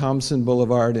So Thompson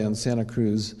Boulevard and Santa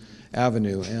Cruz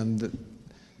Avenue. And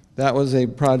that was a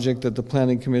project that the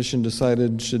Planning Commission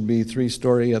decided should be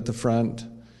 3-story at the front,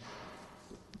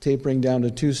 tapering down to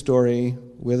 2-story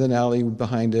with an alley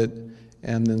behind it,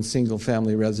 and then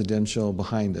single-family residential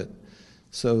behind it.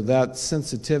 So that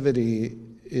sensitivity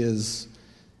is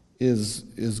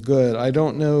good. I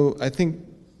don't know, I think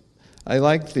I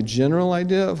like the general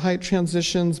idea of height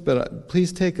transitions, but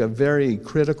please take a very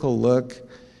critical look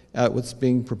at what's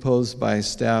being proposed by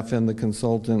staff and the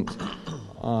consultant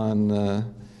on,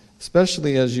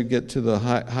 especially as you get to the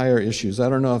higher issues. I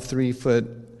don't know if 3-foot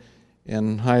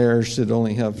and higher should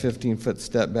only have 15-foot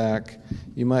step back.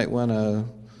 You might want to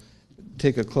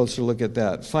take a closer look at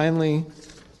that. Finally,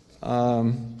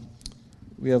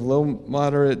 we have low,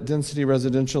 moderate density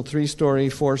residential, 3-story,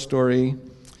 4-story,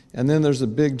 and then there's a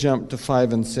big jump to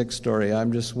 5- and 6-story.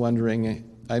 I'm just wondering,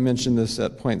 I mentioned this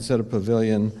at Poinsettia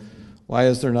Pavilion, why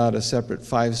is there not a separate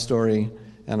 5-story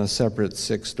and a separate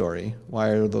 6-story? Why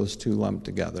are those two lumped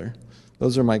together?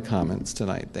 Those are my comments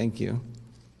tonight. Thank you.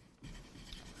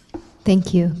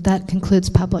 Thank you. That concludes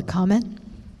public comment.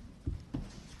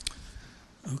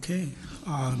 Okay.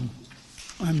 I'm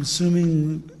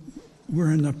assuming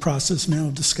we're in the process now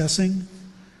of discussing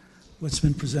what's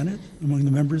been presented among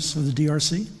the members of the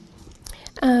DRC.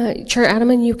 Chair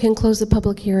Adelman, you can close the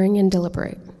public hearing and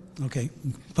deliberate. Okay.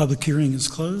 Public hearing is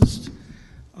closed.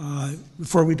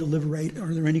 Before we deliberate,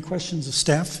 are there any questions of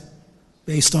staff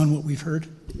based on what we've heard?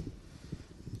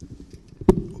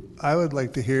 I would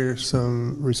like to hear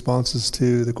some responses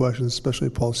to the questions, especially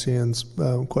Paul Sheehan's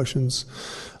questions,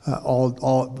 all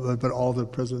the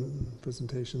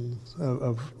presentations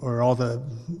or all the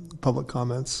public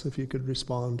comments. If you could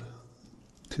respond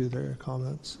to their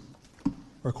comments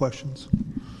or questions.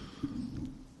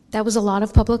 That was a lot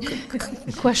of public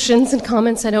questions and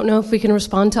comments. I don't know if we can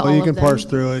respond to all of them. Well, you can parse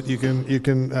through it. You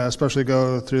can especially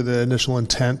go through the initial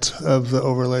intent of the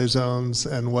overlay zones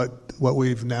and what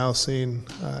we've now seen.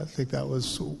 I think that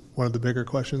was one of the bigger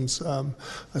questions.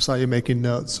 I saw you making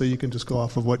notes, so you can just go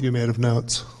off of what you made of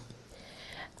notes.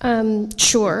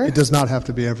 Sure. It does not have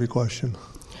to be every question.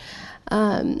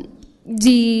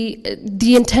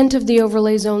 The intent of the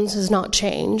overlay zones has not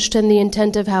changed, and the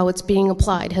intent of how it's being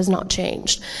applied has not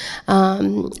changed.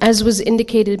 As was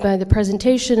indicated by the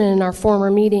presentation and in our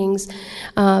former meetings,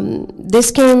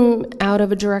 this came out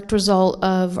of a direct result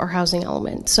of our housing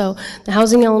element. So the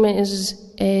housing element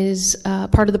is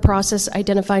part of the process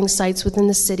identifying sites within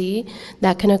the city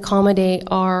that can accommodate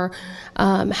our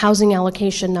housing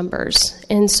allocation numbers.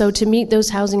 And so to meet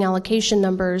those housing allocation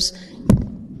numbers,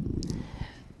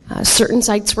 certain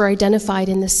sites were identified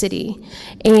in the city,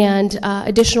 and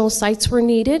additional sites were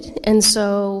needed. And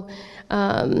so,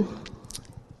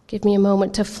 give me a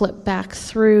moment to flip back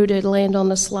through to land on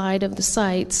the slide of the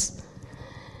sites.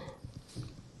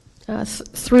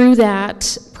 Through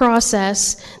that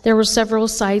process, there were several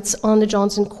sites on the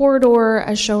Johnson Corridor,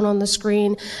 as shown on the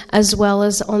screen, as well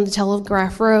as on the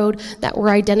Telegraph Road, that were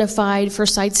identified for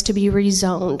sites to be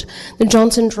rezoned. The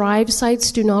Johnson Drive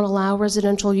sites do not allow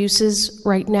residential uses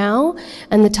right now,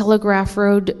 and the Telegraph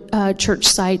Road church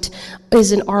site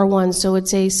is an R1, so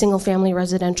it's a single-family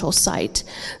residential site.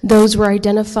 Those were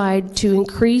identified to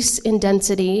increase in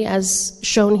density, as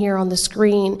shown here on the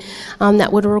screen,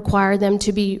 that would require them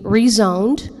to be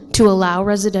rezoned to allow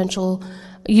residential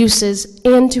uses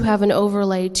and to have an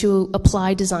overlay to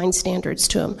apply design standards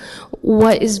to them.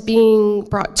 What is being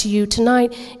brought to you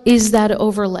tonight is that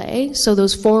overlay, so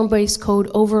those form-based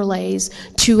code overlays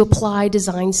to apply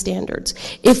design standards.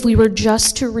 If we were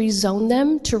just to rezone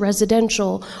them to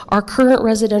residential, our current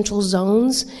residential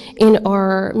zones in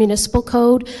our municipal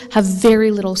code have very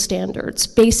little standards.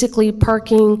 Basically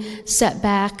parking,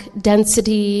 setback,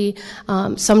 density,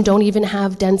 some don't even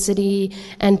have density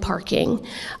and parking.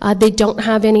 They don't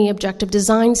have any objective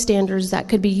design standards that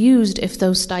could be used if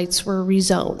those sites were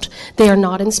rezoned. They are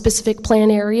not in specific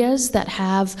plan areas that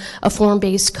have a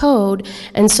form-based code,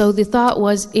 and so the thought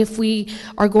was if we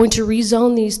are going to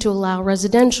rezone these to allow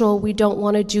residential, we don't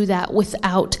want to do that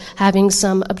without having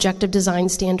some objective design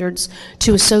standards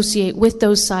to associate with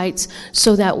those sites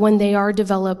so that when they are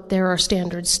developed, there are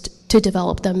standards to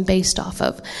develop them based off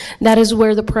of. That is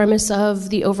where the premise of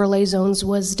the overlay zones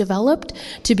was developed,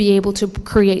 to be able to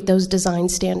create those design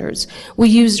standards. We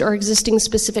used our existing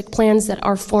specific plans that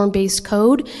are form-based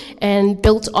code and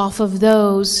built off of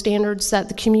those standards that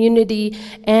the community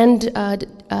and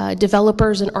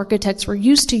developers and architects were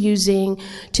used to using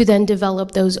to then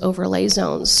develop those overlay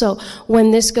zones. So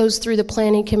when this goes through the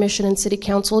Planning Commission and City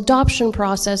Council adoption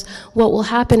process, what will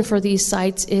happen for these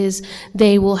sites is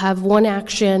they will have one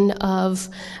action of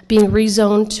being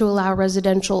rezoned to allow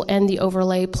residential and the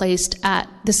overlay placed at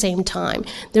the same time.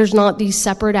 There's not these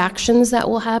separate actions that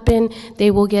will happen.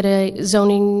 They will get a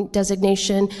zoning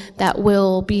designation that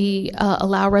will be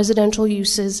allow residential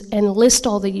uses and list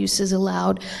all the uses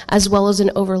allowed, as well as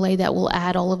an overlay that will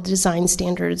add all of the design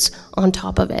standards on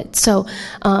top of it. So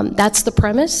that's the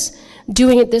premise.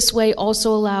 Doing it this way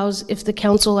also allows, if the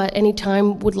council at any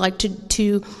time would like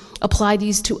to apply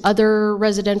these to other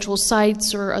residential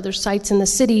sites or other sites in the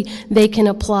city, they can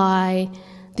apply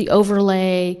the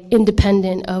overlay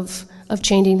independent of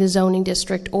changing the zoning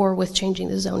district or with changing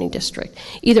the zoning district,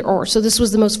 either or. So this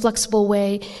was the most flexible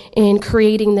way in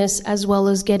creating this, as well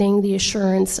as getting the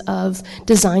assurance of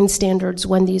design standards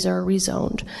when these are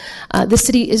rezoned. The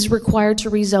city is required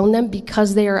to rezone them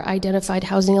because they are identified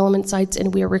housing element sites,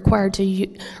 and we are required to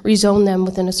rezone them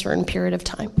within a certain period of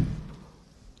time.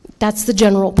 That's the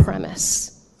general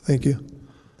premise. Thank you.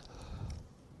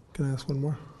 Can I ask one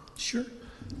more? Sure.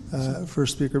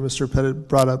 First speaker, Mr. Pettit,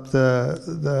 brought up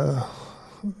the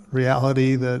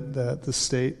reality that the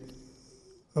state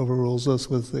overrules us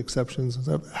with exceptions and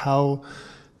stuff. How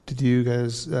did you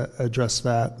guys address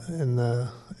that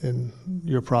in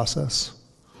your process?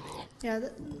 Yeah.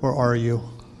 Or are you?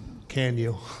 Can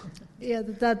you? Yeah,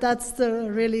 that's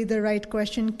really the right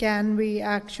question. Can we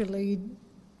actually,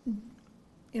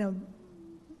 the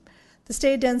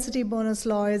state density bonus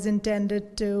law is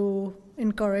intended to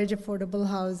encourage affordable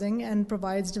housing and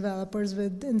provides developers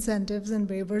with incentives and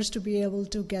waivers to be able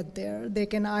to get there. They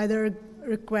can either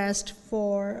request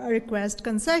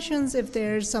concessions if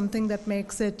there's something that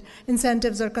makes it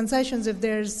incentives or concessions if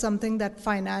there's something that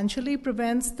financially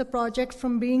prevents the project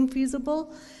from being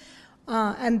feasible,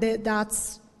 and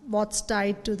that's what's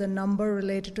tied to the number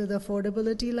related to the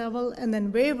affordability level. And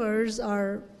then waivers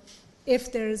are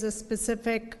if there is a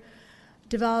specific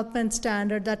development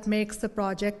standard that makes the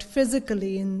project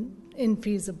physically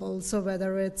infeasible. So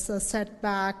whether it's a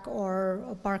setback or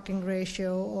a parking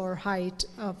ratio or height,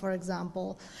 for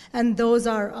example, and those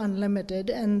are unlimited,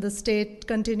 and the state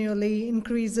continually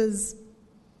increases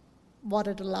what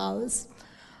it allows.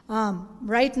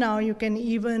 Right now, you can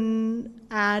even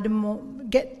add more,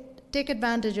 take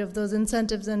advantage of those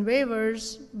incentives and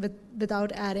waivers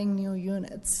without adding new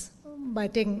units, by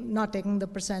not taking the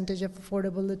percentage of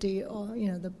affordability or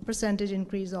the percentage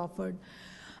increase offered.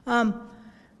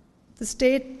 The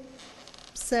state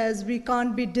says we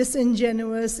can't be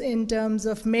disingenuous in terms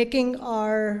of making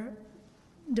our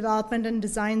development and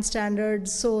design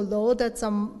standards so low that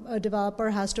a developer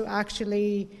has to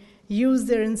actually use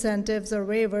their incentives or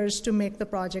waivers to make the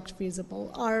project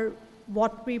feasible.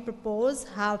 What we propose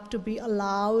have to be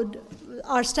allowed.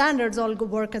 Our standards all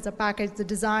work as a package. The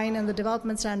design and the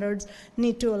development standards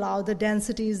need to allow the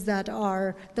densities that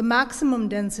are, the maximum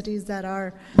densities that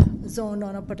are zoned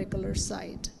on a particular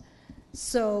site.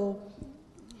 So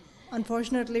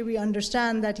unfortunately, we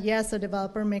understand that yes, a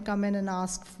developer may come in and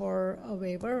ask for a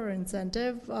waiver or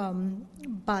incentive,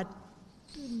 but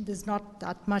there's not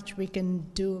that much we can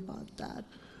do about that.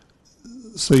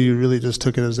 So you really just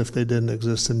took it as if they didn't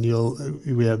exist, and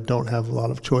we don't have a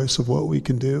lot of choice of what we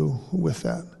can do with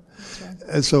that. Right.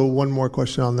 And so one more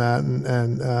question on that,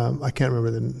 and I can't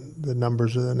remember the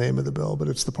numbers or the name of the bill, but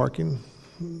it's the parking,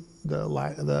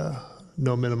 the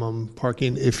no minimum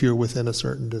parking if you're within a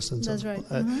certain distance. That's right.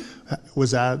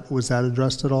 Was that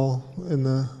addressed at all in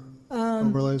the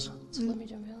overlays? Let me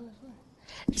jump in on this one.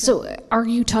 So are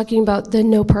you talking about the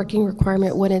no parking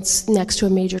requirement when it's next to a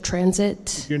major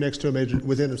transit? If you're next to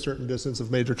within a certain distance of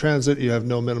major transit, you have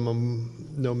no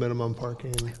minimum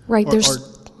parking. Right. Is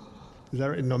that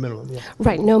right? No minimum, yeah.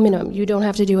 Right, no minimum. You don't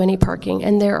have to do any parking.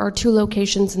 And there are 2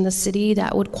 locations in the city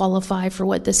that would qualify for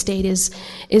what the state is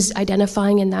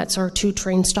identifying, and that's our 2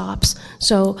 train stops.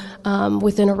 So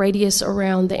within a radius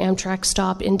around the Amtrak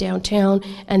stop in downtown,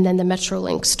 and then the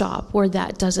Metrolink stop, where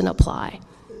that doesn't apply,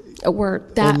 where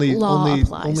that law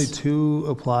applies. Only 2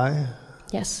 apply?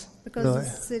 Yes. Because the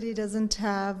city doesn't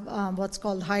have what's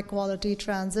called high-quality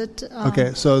transit.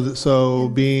 Okay, so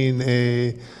being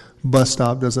a bus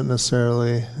stop doesn't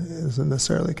necessarily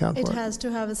count for it. It has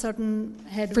to have a certain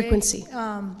headway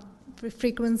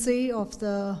frequency of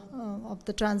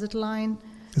the transit line.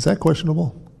 Is that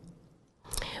questionable?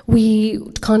 We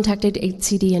contacted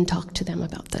HCD and talked to them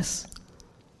about this.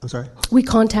 I'm sorry? We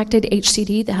contacted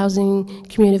HCD, the Housing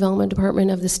Community Development Department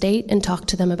of the state, and talked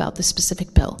to them about this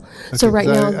specific bill. So Okay, right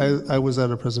 'cause now, I was at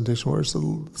a presentation where it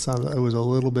was a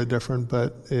little bit different,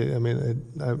 but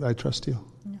I trust you.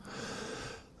 Yeah.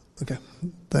 Okay,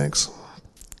 thanks.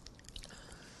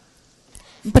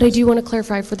 but I do want to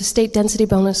clarify, for the state density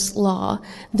bonus law,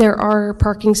 there are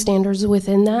parking standards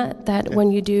within that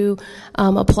when you do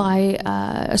apply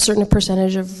a certain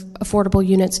percentage of affordable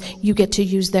units, you get to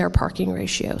use their parking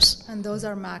ratios. And those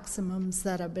are maximums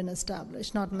that have been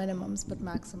established, not minimums, but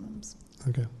maximums.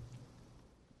 Okay.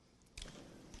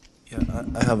 Yeah,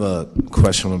 I have a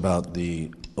question about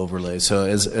the overlay. So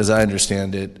as I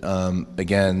understand it,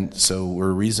 again, so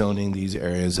we're rezoning these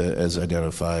areas as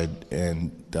identified,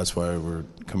 and that's why we're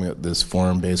coming up with this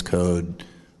form-based code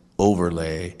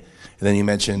overlay. And then you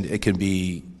mentioned it can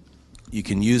be, you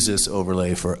can use this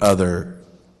overlay for other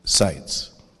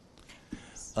sites.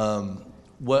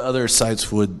 What other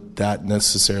sites would that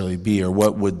necessarily be, or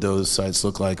what would those sites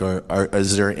look like, or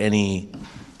is there any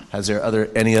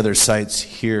other sites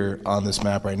here on this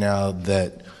map right now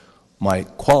that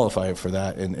might qualify for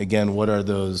that? And again, what are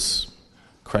those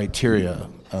criteria?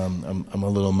 I'm a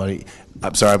little muddy.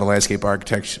 I'm sorry, I'm a landscape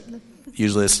architect.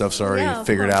 Usually this stuff's already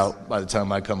figured out by the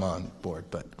time I come on board,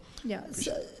 but. Yeah,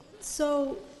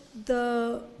 so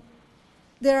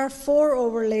there are 4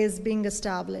 overlays being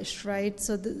established, right?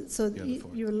 So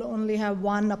you will only have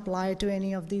one apply to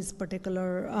any of these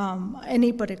particular,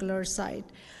 any particular site.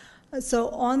 So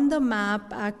on the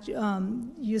map,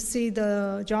 you see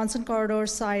the Johnson Corridor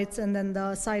sites and then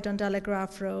the site on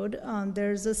Telegraph Road.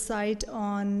 There's a site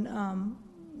on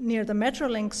near the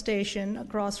Metrolink station,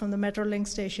 across from the Metrolink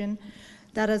station,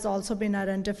 that has also been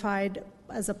identified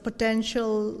as a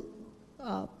potential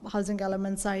housing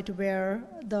element site where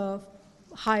the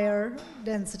higher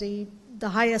density, the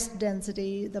highest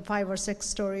density, the 5 or 6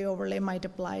 story overlay might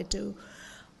apply to.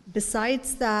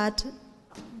 Besides that,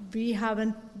 we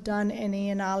haven't done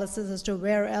any analysis as to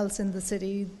where else in the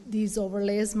city these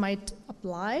overlays might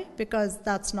apply, because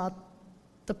that's not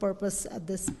the purpose at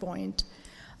this point.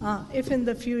 If in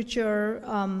the future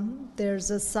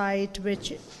there's a site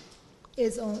which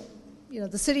is,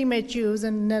 the city may choose,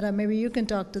 and Netta, maybe you can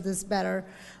talk to this better,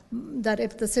 that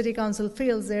if the city council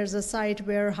feels there's a site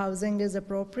where housing is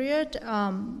appropriate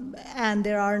and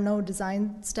there are no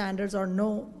design standards or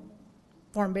no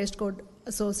form-based code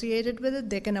associated with it,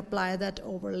 they can apply that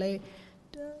overlay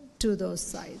to those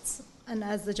sites. And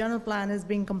as the general plan is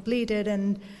being completed,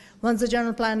 and once the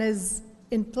general plan is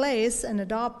in place and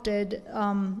adopted,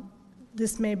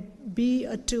 this may be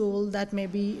a tool that may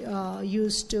be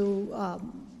used to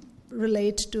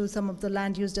relate to some of the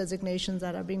land use designations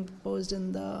that are being proposed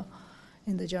in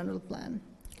the general plan.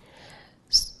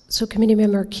 So Committee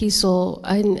Member Kiesel,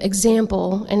 an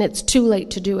example, and it's too late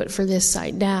to do it for this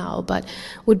site now, but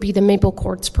would be the Maple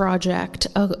Courts project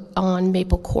on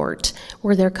Maple Court,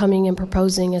 where they're coming and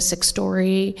proposing a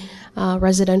 6-story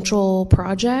residential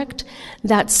project.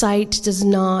 That site does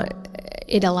not,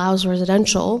 it allows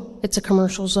residential, it's a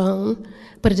commercial zone,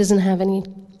 but it doesn't have any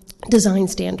design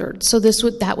standards. So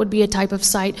that would be a type of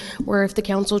site where if the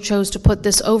council chose to put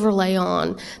this overlay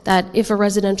on, that if a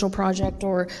residential project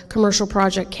or commercial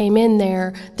project came in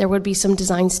there, there would be some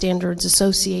design standards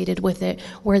associated with it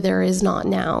where there is not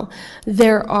now.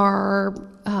 There are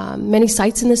many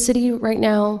sites in the city right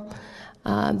now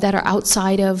that are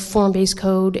outside of form-based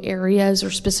code areas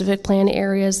or specific plan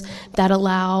areas that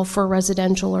allow for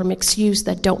residential or mixed use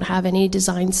that don't have any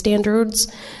design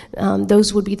standards.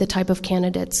 Those would be the type of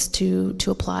candidates to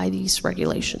apply these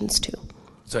regulations to.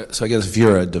 So I guess if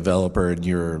you're a developer and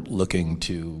you're looking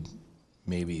to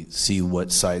maybe see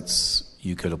what sites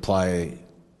you could apply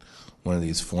one of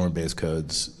these form-based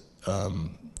codes,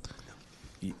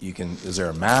 you can, is there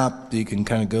a map that you can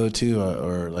kind of go to,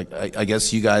 or like, I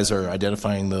guess you guys are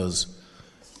identifying those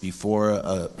before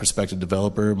a prospective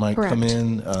developer might come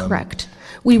in? Correct.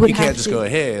 We would you have can't just go,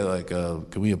 hey, like,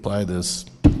 can we apply this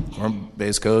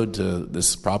form-based code to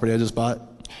this property I just bought?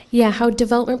 Yeah, how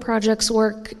development projects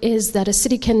work is that a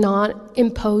city cannot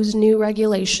impose new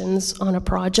regulations on a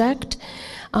project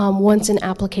once an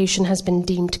application has been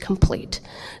deemed complete.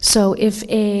 So if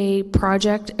a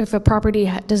property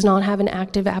does not have an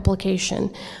active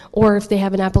application, or if they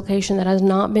have an application that has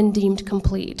not been deemed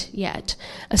complete yet,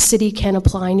 a city can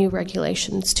apply new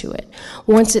regulations to it.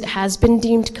 Once it has been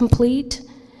deemed complete,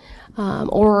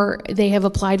 or they have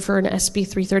applied for an SB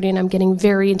 330, and I'm getting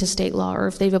very into state law, or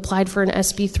if they've applied for an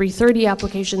SB 330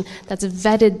 application that's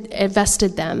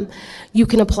vested them, you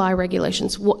can apply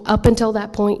regulations. Up until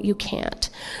that point, you can't.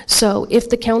 So if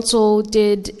the council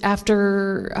did,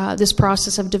 after this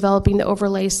process of developing the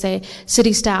overlay, say,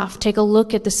 city staff, take a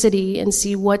look at the city and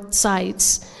see what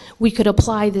sites we could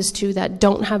apply this to that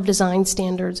don't have design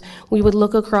standards. We would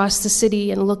look across the city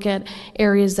and look at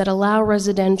areas that allow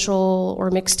residential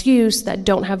or mixed use that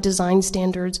don't have design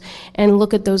standards and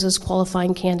look at those as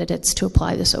qualifying candidates to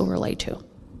apply this overlay to.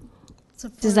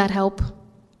 Does that help?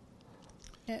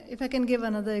 If I can give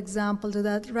another example to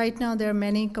that, right now there are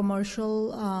many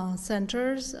commercial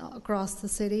centers across the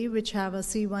city which have a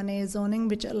C1A zoning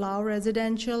which allow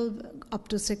residential up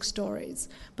to 6 stories,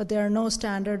 but there are no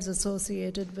standards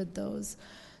associated with those.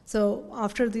 So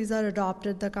after these are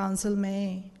adopted, the council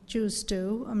may choose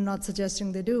to, I'm not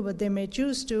suggesting they do, but they may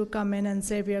choose to come in and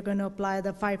say we are going to apply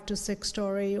the 5 to 6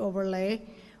 story overlay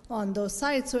on those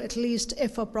sites, so at least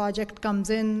if a project comes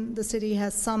in, the city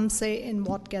has some say in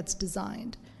what gets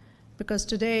designed. Because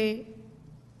today,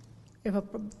 if a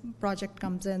project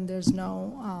comes in, there's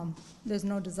no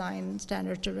design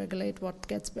standard to regulate what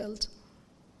gets built.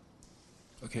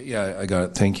 Okay, yeah, I got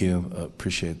it. Thank you.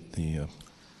 Appreciate the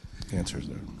answers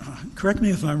there. Correct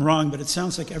me if I'm wrong, but it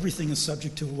sounds like everything is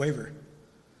subject to a waiver.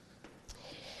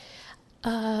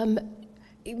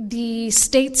 The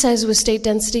state says with state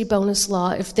density bonus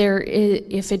law, if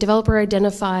a developer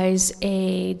identifies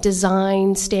a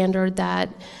design standard that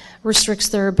restricts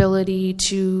their ability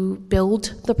to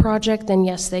build the project, then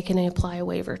yes, they can apply a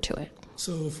waiver to it.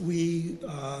 So if we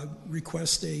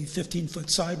request a 15-foot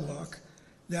sidewalk,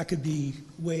 that could be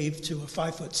waived to a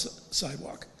 5-foot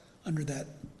sidewalk under that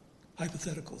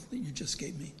hypothetical that you just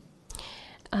gave me.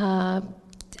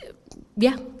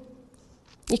 Yeah,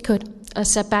 it could. A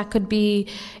setback could be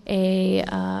a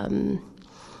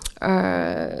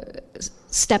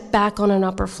step back on an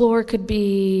upper floor, could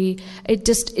be, it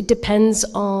depends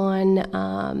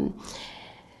on,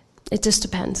 it just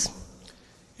depends.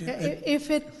 If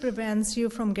it prevents you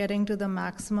from getting to the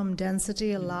maximum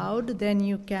density allowed, then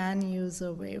you can use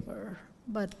a waiver.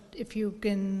 But if you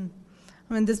can,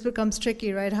 I mean, this becomes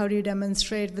tricky, right? How do you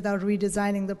demonstrate without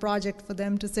redesigning the project for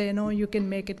them to say, no, you can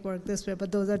make it work this way?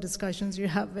 But those are discussions you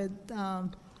have with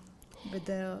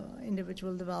the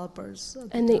individual developers.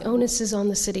 And the onus is on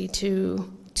the city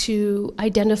to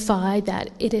identify that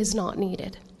it is not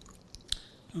needed.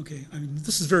 Okay, I mean,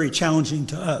 this is very challenging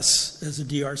to us as a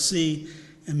DRC,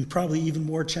 and probably even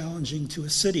more challenging to a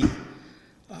city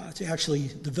to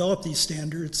actually develop these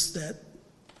standards that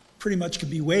pretty much could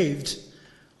be waived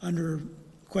under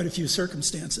quite a few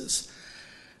circumstances.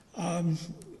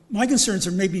 My concerns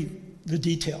are maybe the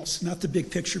details, not the big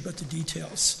picture, but the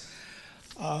details.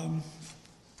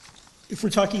 If we're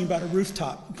talking about a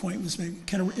rooftop, the point was made,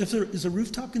 is a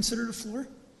rooftop considered a floor?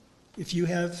 If you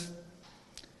have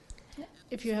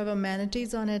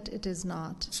amenities on it, it is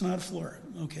not. It's not a floor,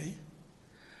 okay.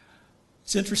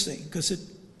 It's interesting, because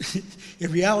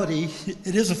in reality,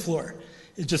 it is a floor.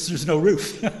 It's just there's no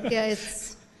roof. Yeah,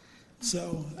 it's...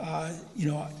 So,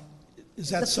 is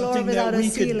that it's a floor something without that we a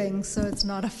ceiling, so it's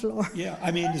not a floor. Yeah, I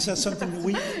mean, is that something that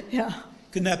we... Yeah.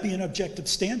 Can that be an objective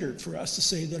standard for us to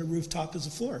say that a rooftop is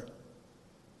a floor?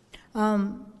 I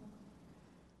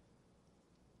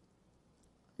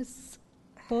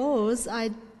suppose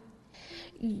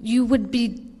you would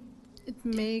be...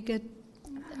 make it...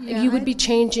 Yeah, you would be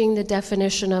changing the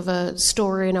definition of a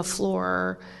story and a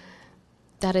floor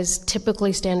that is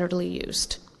typically standardly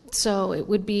used. So it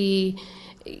would be,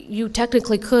 you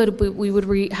technically could, but we would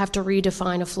have to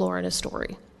redefine a floor and a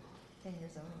story.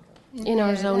 In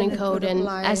our zoning code and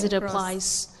as it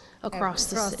applies across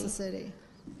the city.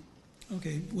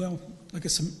 Okay, well, like I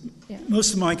said,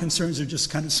 most of my concerns are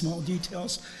just kind of small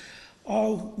details.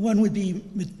 One would be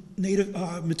native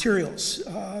materials.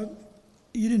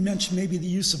 You didn't mention maybe the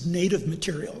use of native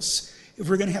materials. If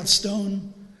we're going to have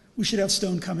stone, we should have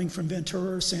stone coming from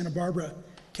Ventura or Santa Barbara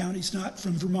counties, not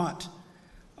from Vermont.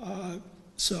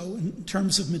 So in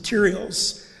terms of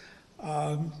materials,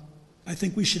 I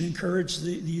think we should encourage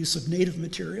the use of native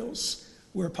materials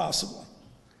where possible.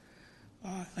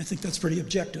 I think that's pretty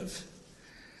objective.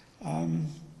 Do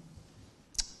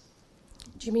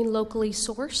you mean locally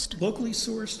sourced? Locally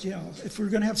sourced, yeah. If we're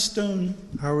going to have stone...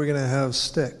 How are we going to have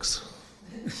sticks?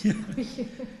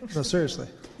 No, seriously.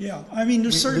 Yeah, I mean,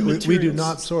 there's certain materials. We do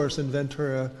not source in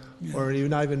Ventura, or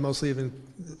mostly even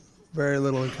very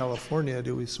little in California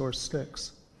do we source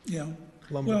sticks. Yeah.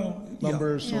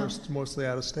 Lumber is sourced mostly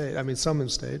out of state. I mean, some in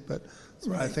state, but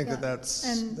I think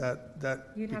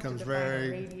that becomes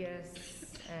very... Radius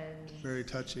and Very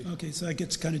touchy. Okay, so that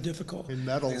gets kind of difficult. In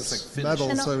metals, it's like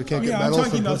metals, so we can't get Yeah, I'm metals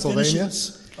talking from about Pennsylvania?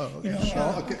 finishes. Oh, okay. You know,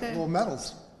 Well, okay, well,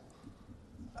 metals.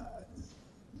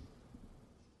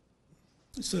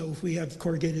 So if we have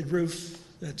corrugated roof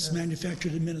that's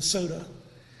manufactured in Minnesota,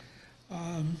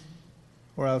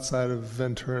 Or outside of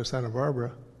Ventura, Santa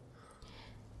Barbara.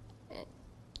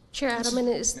 Chair Adelman,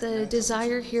 is the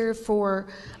desire here for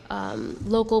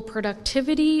local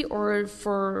productivity or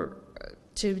for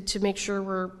to make sure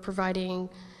we're providing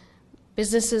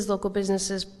local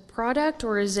businesses product,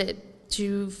 or is it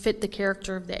to fit the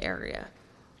character of the area?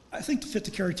 I think to fit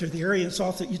the character of the area, it's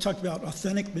also, you talked about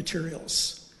authentic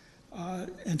materials.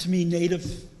 And to me,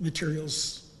 native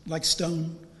materials like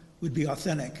stone would be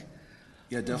authentic.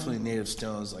 Yeah, definitely native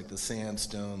stones, like the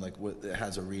sandstone, like what that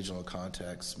has a regional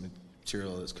context,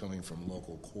 material that's coming from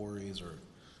local quarries or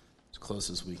as close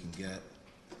as we can get.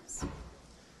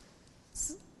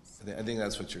 I think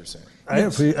that's what you're saying. I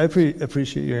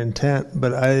appreciate your intent,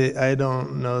 but I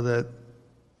don't know that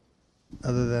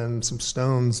other than some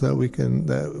stones that we could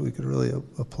really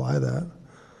apply that.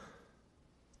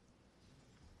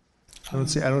 I don't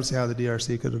see how the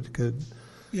DRC could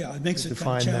Yeah, it makes it kind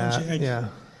define of challenging. that. Yeah.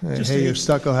 Just Hey, your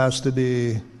stucco has to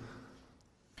be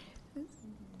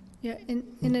Yeah,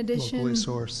 in addition. locally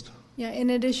sourced. Yeah,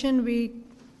 in addition,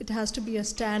 it has to be a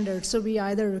standard, so we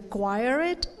either require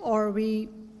it or we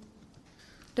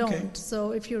don't. Okay.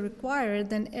 So if you require it,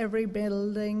 then every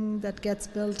building that gets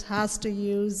built has to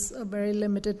use a very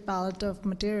limited palette of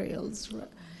materials.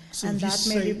 So And if you that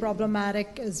may be say-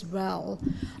 problematic as well.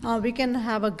 We can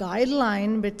have a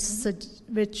guideline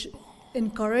which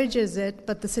encourages it,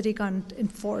 but the city can't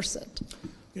enforce it.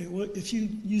 Okay, well, if you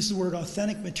use the word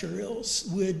authentic materials,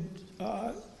 would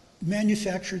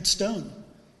manufactured stone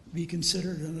be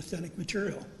considered an authentic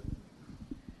material?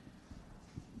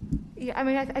 Yeah, I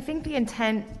mean, I think the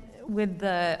intent with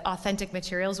the authentic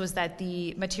materials was that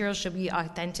the materials should be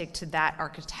authentic to that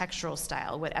architectural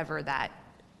style, whatever that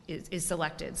is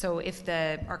selected. So if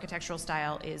the architectural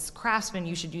style is craftsman,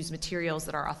 you should use materials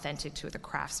that are authentic to the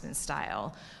craftsman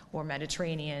style, or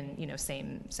Mediterranean,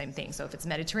 same thing. So if it's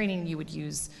Mediterranean, you would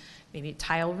use maybe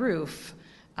tile roof.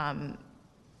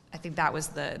 I think that was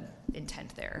the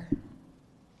intent there.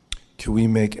 Can we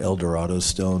make El Dorado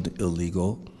stone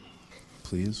illegal,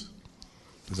 please?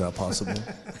 Is that possible?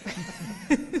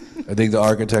 I think the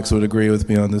architects would agree with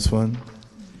me on this one.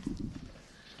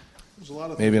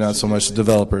 Maybe not so much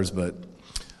developers, but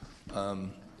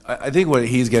I think what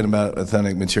he's getting about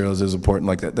authentic materials is important.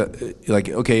 Like that, like,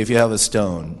 okay, if you have a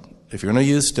stone, if you're going to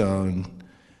use stone,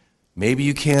 maybe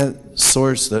you can't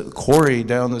source the quarry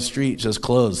down the street just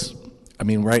closed. I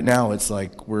mean, right now it's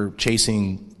like we're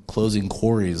chasing closing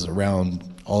quarries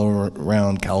all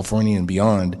around California and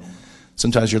beyond.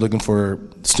 Sometimes you're looking for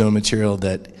stone material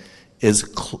that is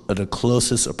the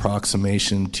closest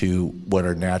approximation to what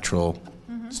our natural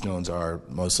stones are,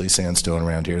 mostly sandstone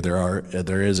around here.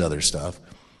 There is other stuff.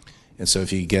 And so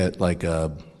if you get like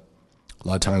a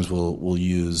lot of times we'll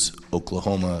use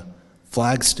Oklahoma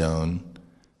flagstone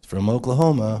from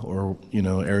Oklahoma or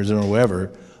Arizona or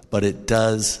wherever, but it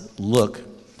does look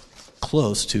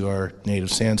close to our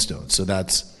native sandstone. So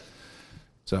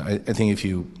I think if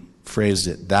you phrased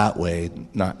it that way,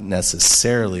 not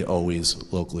necessarily always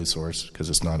locally sourced because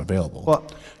it's not available. Well,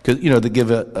 because to give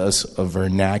us a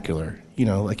vernacular,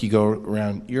 like you go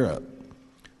around Europe,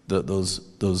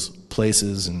 those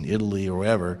places in Italy or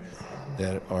wherever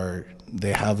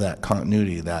they have that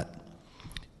continuity, that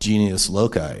genius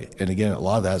loci, and again, a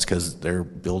lot of that's because they're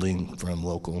building from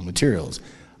local materials.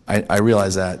 I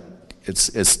realize that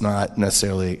it's not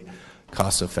necessarily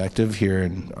cost effective here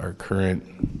in our current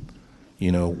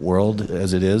world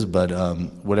as it is, but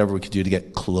whatever we could do to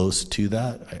get close to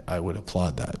that, I would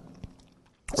applaud that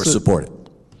or support it.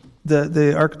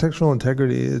 The architectural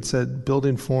integrity, it said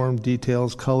building form,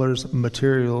 details, colors,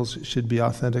 materials should be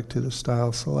authentic to the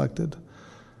style selected.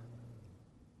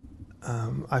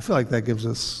 I feel like that gives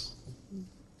us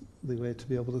leeway to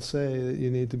be able to say that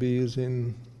you need to be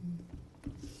using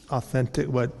authentic,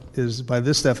 what is by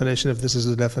this definition, if this is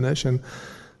the definition,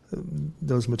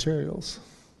 those materials.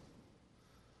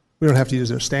 We don't have to use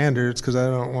their standards because I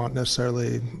don't want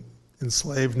necessarily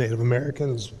enslaved Native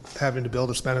Americans having to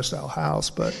build a Spanish-style house,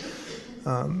 but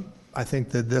I think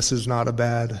that this is not a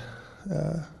bad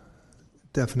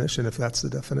definition if that's the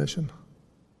definition.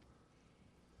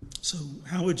 So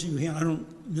how would you, I don't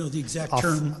know the exact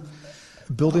term.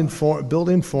 Building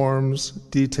forms,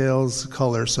 details,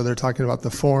 colors. So they're talking about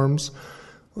the forms.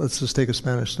 Let's just take a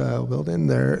Spanish-style building.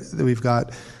 There, we've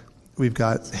got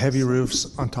heavy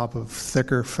roofs on top of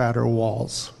thicker, fatter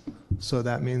walls. So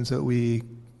that means that we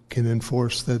can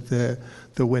enforce that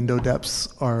the window depths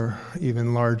are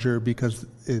even larger because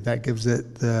that gives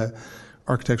it the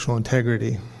architectural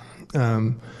integrity.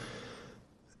 And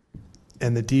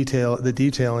the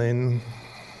detailing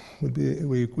would be,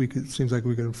 we could, seems like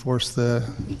we could enforce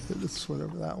it's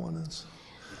whatever that one is.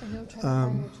 I know, trying to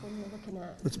find which one you're looking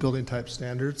at. It's building type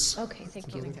standards. Okay, thank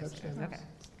you. Building type standards. Okay.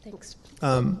 Thanks.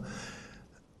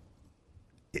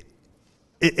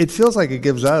 It feels like it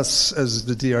gives us, as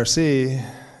the DRC,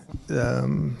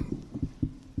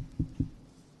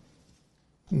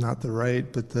 not the right,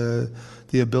 but the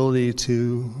ability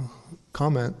to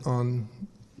comment on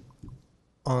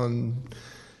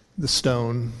the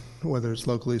stone, whether it's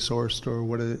locally sourced or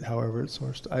however it's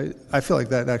sourced. I feel like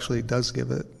that actually does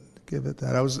give it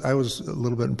that. I was a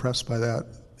little bit impressed by that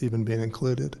even being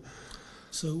included.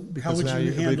 So how would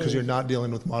you handle? Because you're not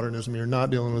dealing with modernism, you're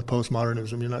not dealing with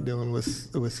postmodernism, you're not dealing with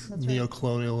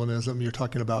neocolonialism. You're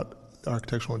talking about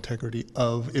architectural integrity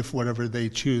of if whatever they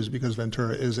choose, because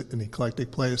Ventura is an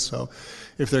eclectic place. So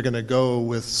if they're going to go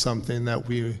with something that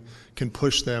we can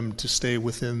push them to stay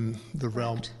within the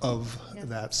realm of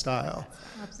that style,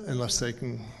 unless they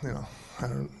can, I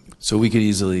don't. So we could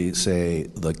easily say,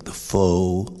 like, the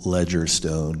faux ledger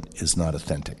stone is not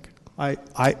authentic. I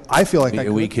feel like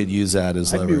we could use that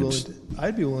as leverage.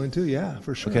 I'd be willing to, yeah,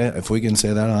 for sure. Okay, if we can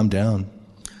say that, I'm down.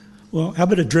 Well, how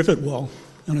about a trivet wall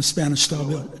on a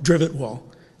Spanish-style trivet wall?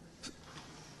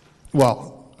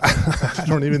 Well, I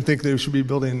don't even think they should be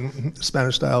building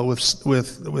Spanish style with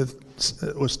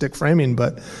stick framing,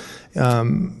 but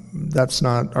that's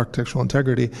not architectural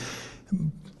integrity.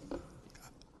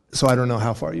 So I don't know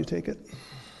how far you take it,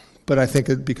 but I think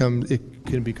it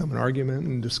can become an argument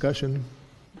and discussion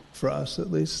for us, at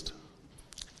least.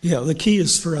 Yeah, the key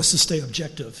is for us to stay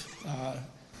objective. Aren't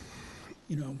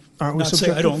we not say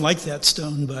subjective? I don't like that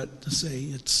stone, but to say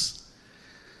it's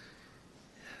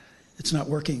not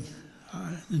working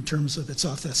in terms of its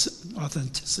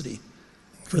authenticity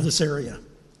for this area.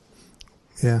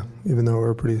 Yeah, even though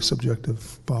we're a pretty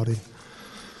subjective body.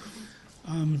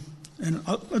 And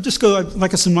I'll just go,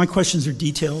 like I said, my questions are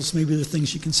details, maybe the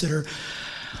things you consider.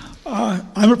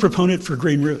 I'm a proponent for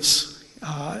green roofs.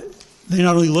 They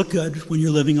not only look good when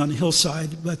you're living on the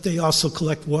hillside, but they also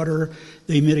collect water,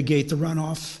 they mitigate the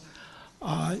runoff,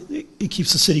 it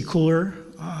keeps the city cooler.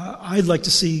 I'd like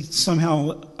to see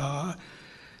somehow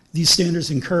these standards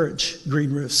encourage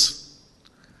green roofs.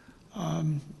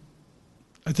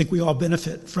 I think we all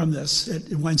benefit from this.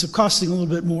 It winds up costing a little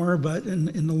bit more, but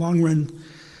in the long run,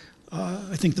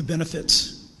 I think the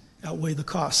benefits outweigh the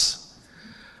costs.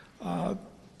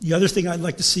 The other thing I'd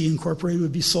like to see incorporated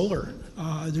would be solar.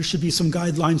 There should be some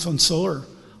guidelines on solar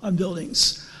on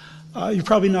buildings. You're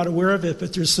probably not aware of it,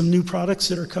 but there's some new products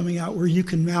that are coming out where you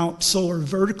can mount solar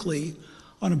vertically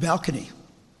on a balcony.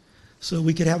 So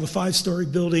we could have a 5-story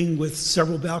building with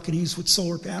several balconies with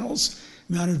solar panels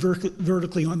mounted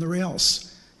vertically on the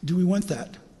rails. Do we want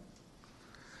that?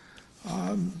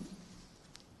 I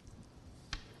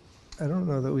don't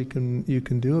know that you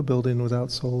can do a building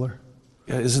without solar.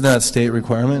 Yeah, isn't that a state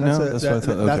requirement now? That's what I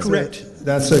thought. That's Okay. correct.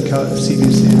 That's a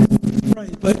CDC.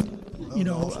 Right, but,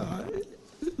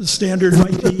 the standard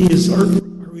might be are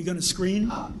we going to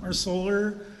screen our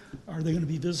solar? Are they going to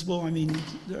be visible? I mean,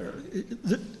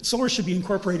 the solar should be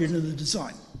incorporated into the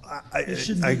design. I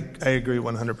agree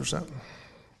 100%.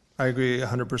 I agree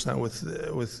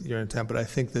 100% with your intent, but I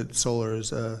think that solar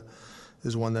is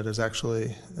one that is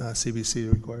actually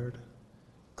CBC required.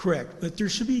 Correct, but there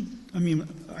should be,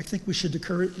 I think we should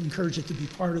encourage it to be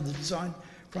part of the design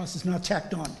process, not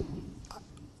tacked on.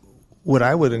 What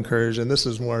I would encourage, and this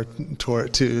is more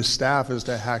to staff, is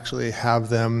to actually have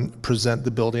them present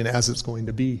the building as it's going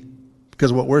to be.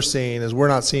 Because what we're seeing is we're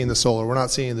not seeing the solar, we're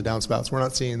not seeing the downspouts, we're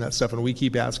not seeing that stuff, and we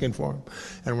keep asking for them,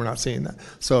 and we're not seeing that.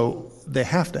 So they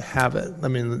have to have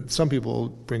it. Some people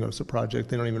bring us a project,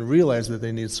 they don't even realize that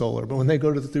they need solar, but when they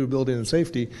go through building and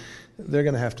safety, they're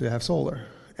going to have solar.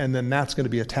 And then that's going to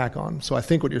be a tack on. So I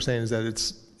think what you're saying is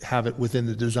that have it within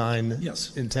the design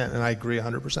intent, and I agree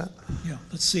 100%. Yeah,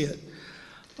 let's see it.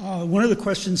 One of the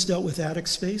questions dealt with attic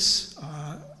space.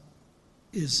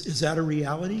 Is that a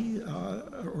reality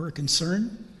or a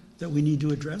concern that we need to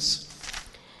address?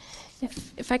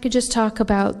 If I could just talk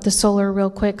about the solar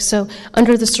real quick. So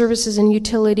under the services and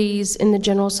utilities in the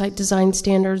general site design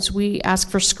standards, we ask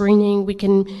for screening. We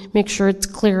can make sure it's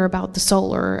clear about the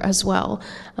solar as well,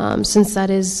 since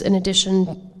that is an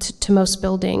addition to most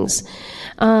buildings.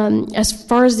 As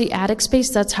far as the attic space,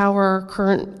 that's how our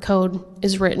current code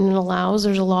is written and allows.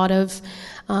 There's a lot of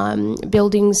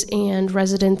buildings and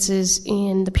residences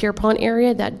in the Pierpont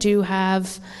area that do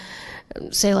have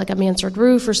say like a mansard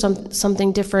roof or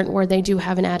something different where they do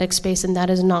have an attic space, and that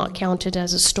is not counted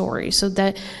as a story. So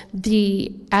that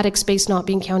the attic space not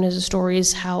being counted as a story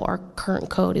is how our current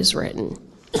code is written.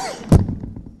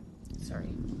 Sorry.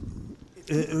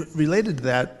 Related to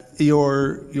that,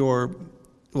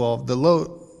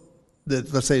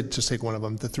 let's say, just take one of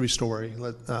them, the 3-story,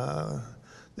 the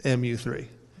MU3.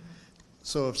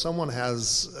 So if someone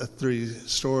has a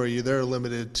 3-story, they're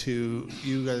limited to,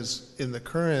 you guys, in the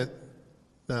current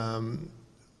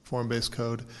form-based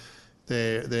code,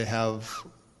 they have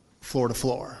floor to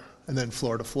floor, and then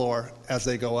floor to floor as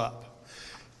they go up.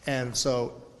 And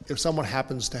so if someone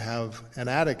happens to have an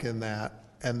attic in that,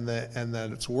 and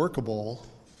that it's workable,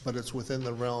 but it's within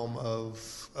the realm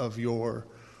of your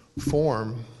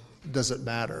form, does it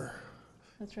matter?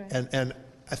 That's right. And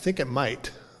I think it might,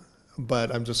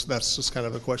 but that's just kind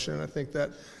of a question. And I think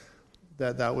that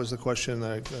was the question.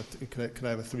 Could I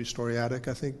have a 3-story attic?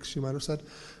 I think she might have said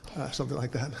something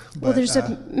like that. Well, there's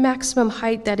a maximum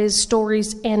height that is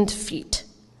stories and feet.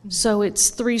 So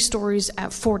it's 3 stories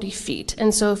at 40 feet.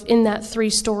 And so if in that 3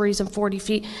 stories and 40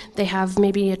 feet, they have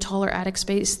maybe a taller attic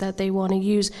space that they want to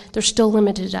use, they're still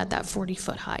limited at that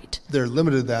 40-foot height. They're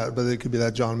limited to that, but it could be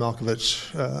that John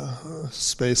Malkovich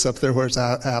space up there where it's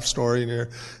a half story,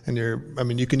 and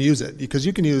you can use it, because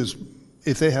you can use,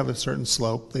 if they have a certain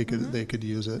slope, they could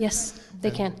use it. Yes, they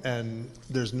can. And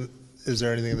is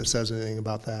there anything that says anything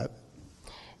about that?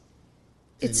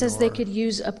 It says they could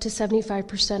use up to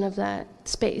 75% of that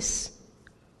space.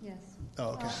 Yes.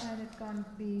 Oh, okay. And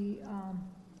it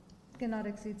cannot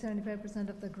exceed 75%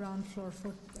 of the ground floor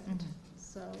footprint.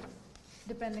 So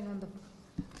depending on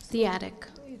the attic.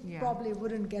 It probably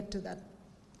wouldn't get to that.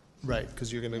 Right,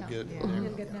 because you're going to get...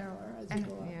 You'll get narrower as you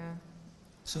go up. Yeah.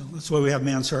 So that's why we have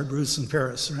mansard roofs in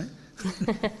Paris,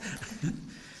 right?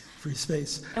 Free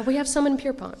space. And we have some in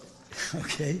Pierpont.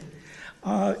 Okay.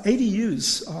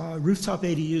 ADUs, rooftop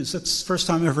ADUs, that's the first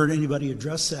time I've heard anybody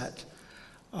address that.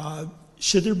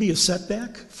 Should there be a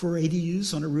setback for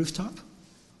ADUs on a rooftop?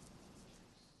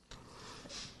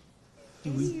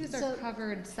 ADUs are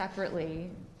covered separately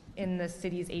in the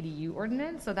city's ADU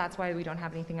ordinance, so that's why we don't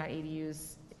have anything on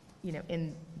ADUs,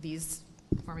 in these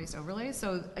form-based overlays.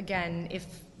 So again, if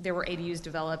there were ADUs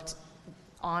developed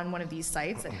on one of these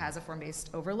sites that has a form-based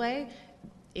overlay,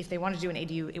 if they wanted to do an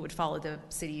ADU, it would follow the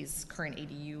city's current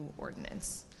ADU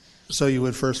ordinance. So you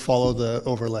would first follow the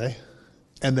overlay,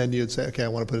 and then you'd say, okay, I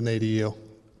want to put an ADU.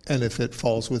 And if it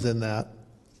falls within that,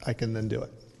 I can then do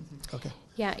it. Okay.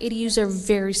 Yeah, ADUs are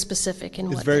very specific in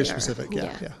what they are. It's very specific,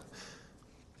 yeah.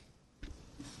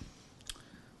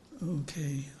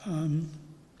 Okay.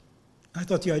 I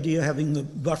thought the idea of having the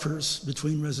buffers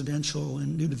between residential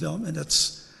and new development,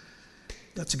 that's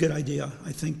a good idea.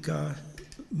 I think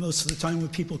most of the time when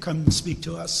people come and speak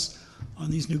to us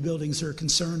on these new buildings, they're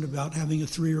concerned about having a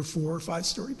 3 or 4 or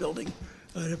 5-story building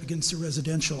up against the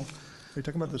residential. Are you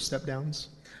talking about the step downs?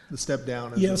 The step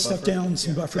down? Yeah, step downs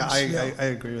and buffers. Yeah, I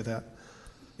agree with that.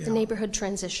 The neighborhood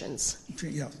transitions.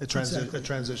 Yeah, A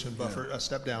transition buffer, a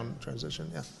step down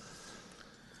transition, yeah.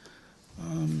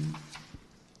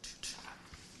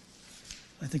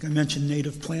 I think I mentioned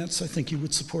native plants. I think you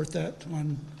would support that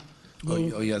on.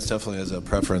 Oh, yes, definitely as a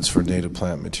preference for native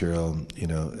plant material,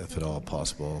 if at all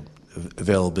possible.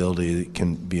 Availability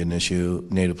can be an issue.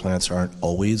 Native plants aren't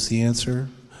always the answer,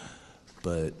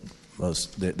 but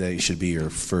they should be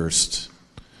your first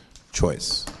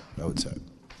choice, I would say.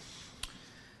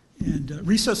 And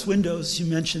recessed windows, you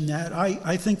mentioned that.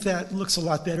 I think that looks a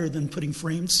lot better than putting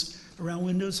frames around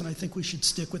windows, and I think we should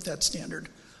stick with that standard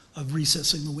of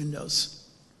recessing the windows.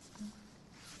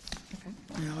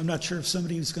 Okay. I'm not sure if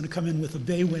somebody is going to come in with a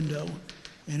bay window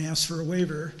and ask for a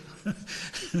waiver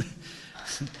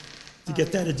to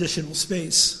get that additional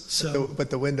space. So, but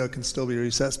the window can still be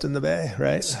recessed in the bay,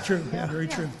 right? It's true, very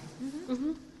true.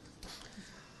 Mm-hmm.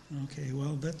 Okay,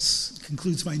 well, that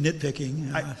concludes my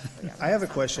nitpicking. I have a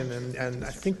question, and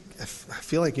I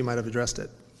feel like you might have addressed it.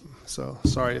 So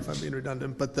sorry if I'm being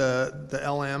redundant, but the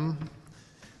LM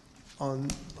on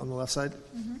the left side,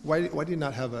 why do you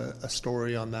not have a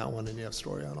story on that one and you have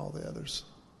story on all the others?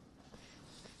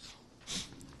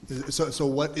 So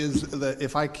what is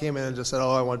if I came in and just said,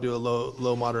 I want to do a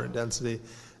low moderate density,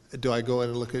 do I go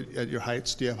in and look at your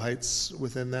heights? Do you have heights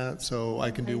within that? So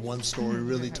I can do 1 story,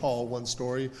 really tall 1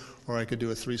 story, or I could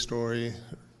do a 3-story,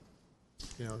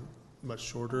 much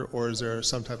shorter, or is there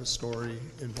some type of story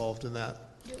involved in that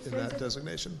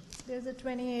designation? There's a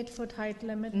 28-foot height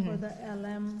limit for the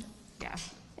LM. Yeah.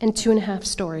 And 2.5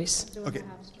 stories. Okay.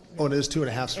 Oh, it is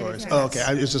 2.5 stories. Oh, okay.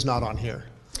 It's just not on here.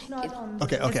 It's not on.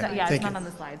 Okay. It's Thank not you. on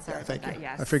the slide. Sorry. Yeah, thank you.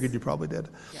 Yes. I figured you probably did.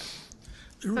 Yep.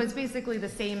 So it's basically the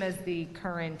same as the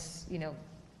current,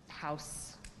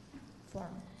 house form,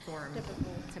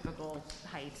 typical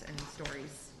height and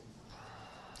stories.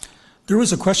 There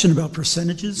was a question about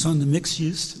percentages on the mixed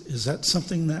use. Is that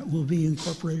something that will be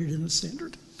incorporated in the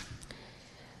standard?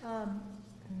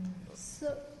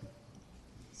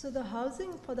 So the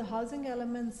housing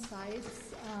element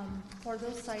sites, for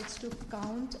those sites to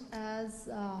count as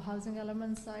housing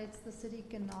element sites, the city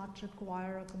cannot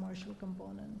require a commercial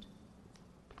component.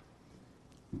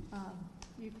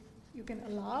 You can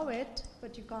allow it,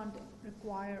 but you can't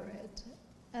require it.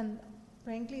 And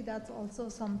frankly, that's also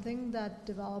something that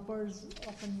developers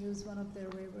often use one of their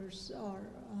waivers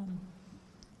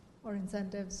or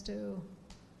incentives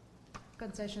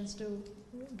concessions to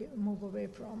move away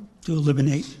from. To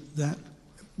eliminate that.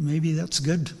 Maybe that's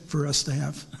good for us to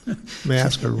have. May I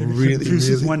ask a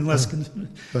really one less.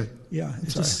 Yeah, it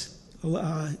just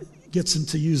gets them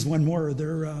to use one more of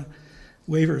their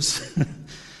waivers.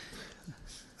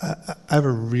 I have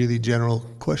a really general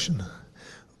question.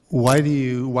 Why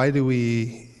do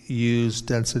we use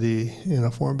density in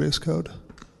a form-based code?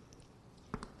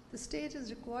 The state is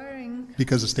requiring.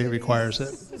 Because the state requires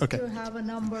it. Okay. To have a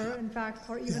number, in fact,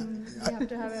 or even you have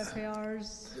to have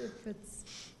FARs if it's.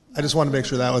 I just want to make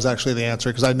sure that was actually the answer,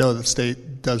 because I know the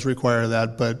state does require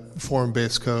that, but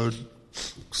form-based code,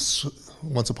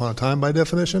 once upon a time by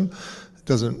definition,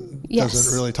 doesn't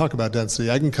really talk about density.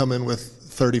 I can come in with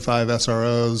 35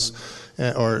 SROs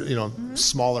or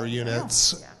smaller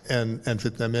units and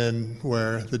fit them in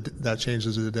where that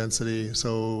changes the density.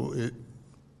 So it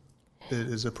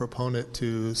is a proponent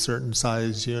to certain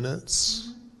size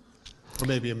units, or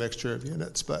maybe a mixture of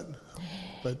units, but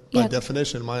by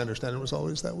definition, my understanding was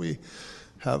always that we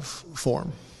have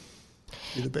form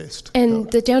be the based. And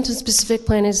the downtown specific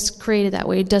plan is created that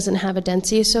way. It doesn't have a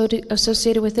density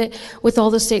associated with it. With all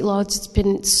the state laws, it's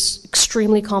been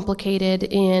extremely complicated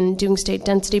in doing state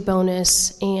density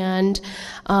bonus and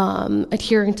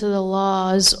adhering to the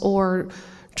laws or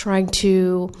trying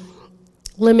to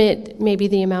limit maybe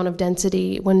the amount of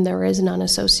density when there is none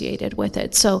associated with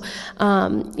it. So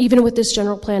even with this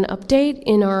general plan update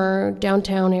in our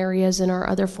downtown areas and our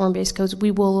other form-based codes,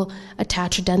 we will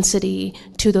attach a density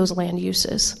to those land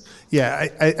uses. Yeah,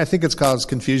 I think it's caused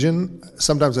confusion.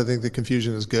 Sometimes I think the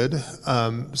confusion is good.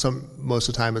 Most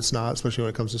of the time it's not, especially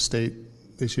when it comes to state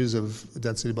issues of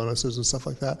density bonuses and stuff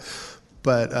like that.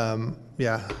 But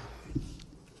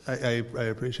I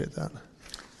appreciate that.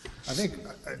 I think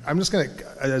I'm just going to,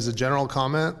 as a general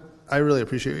comment, I really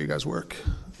appreciate you guys' work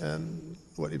and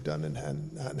what you've done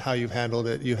and how you've handled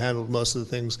it. You've handled most of the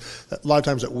things, a lot of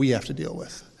times that we have to deal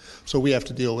with. So we have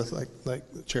to deal with, like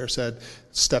the chair said,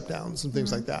 step downs and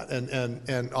things like that.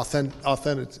 And authentic,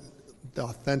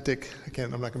 I'm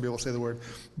not going to be able to say the word,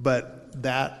 but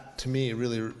that to me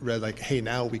really read like, hey,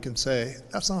 now we can say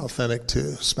that's not authentic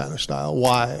to Spanish style.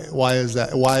 Why is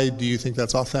that? Why do you think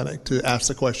that's authentic? To ask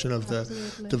the question of the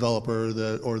developer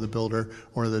or the builder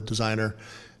or the designer,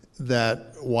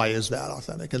 that why is that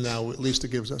authentic? And now at least it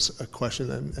gives us a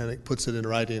question and it puts it in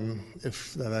writing,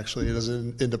 if that actually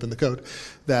doesn't end up in the code,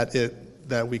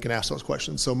 that we can ask those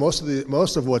questions. So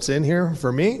most of what's in here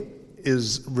for me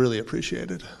is really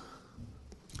appreciated.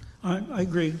 I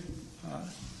agree,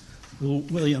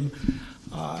 William.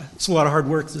 It's a lot of hard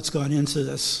work that's gone into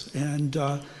this, and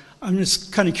I'm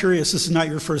just kind of curious. This is not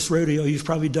your first rodeo. You've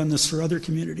probably done this for other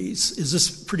communities. Is this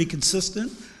pretty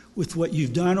consistent with what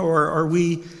you've done, or are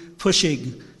we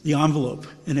pushing the envelope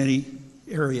in any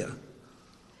area?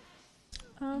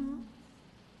 I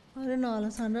don't know,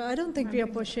 Alessandra. I don't think we are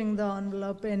pushing the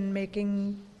envelope in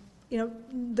making,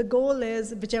 the goal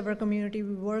is, whichever community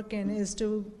we work in, is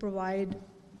to provide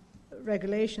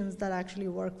regulations that actually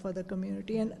work for the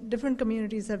community. And different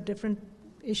communities have different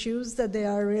issues that they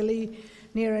are really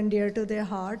near and dear to their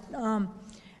heart.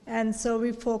 And so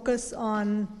we focus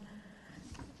on,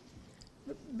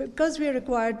 because we are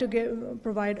required to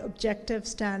provide objective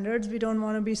standards, we don't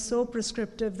want to be so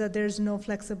prescriptive that there's no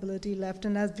flexibility left.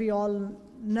 And as we all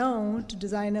know, to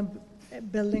design a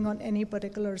building on any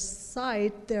particular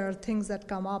site, there are things that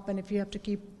come up, and if you have to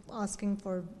keep asking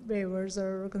for waivers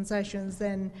or concessions,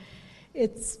 then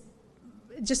it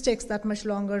just takes that much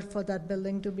longer for that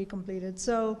building to be completed.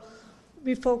 So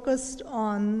we focused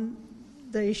on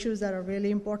the issues that are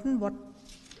really important, what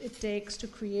it takes to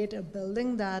create a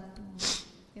building that,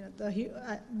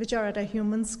 which are at a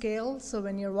human scale. So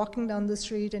when you're walking down the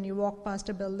street and you walk past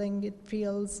a building, it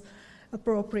feels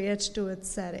appropriate to its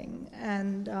setting.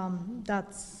 And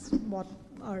that's what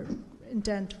our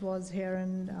intent was here.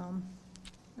 And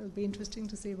it'll be interesting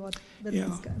to see what the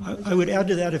next guy. I would add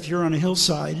to that, if you're on a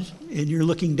hillside and you're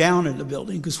looking down at the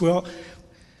building, because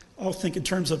all think in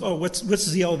terms of, what's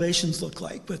the elevations look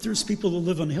like? But there's people who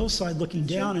live on the hillside looking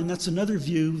down, and that's another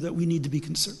view that we need to be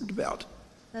concerned about.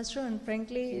 That's true, and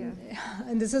frankly,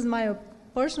 and this is my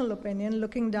personal opinion,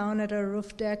 looking down at a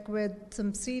roof deck with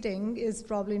some seating is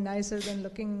probably nicer than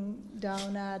looking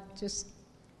down at just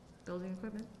Building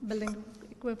equipment? building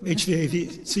equipment.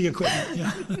 HVAC equipment,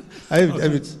 yeah. I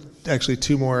have actually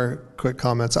two more quick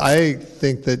comments. I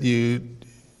think that you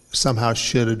somehow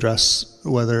should address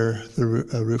whether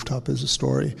the rooftop is a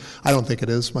story. I don't think it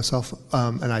is myself,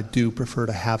 and I do prefer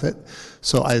to have it.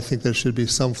 So I think there should be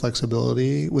some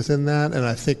flexibility within that. And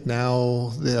I think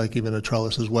now, like even a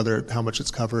trellis is how much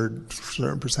it's covered,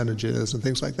 certain percentages and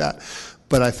things like that.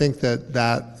 But I think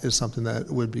that is something that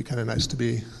would be kind of nice to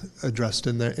be addressed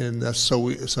in this.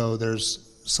 So there's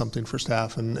something for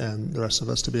staff and the rest of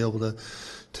us to be able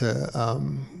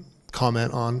to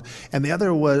comment on. And the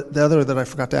other that I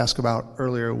forgot to ask about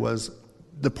earlier was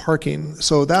the parking.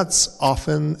 So that's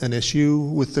often an issue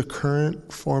with the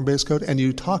current form-based code, and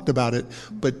you talked about it,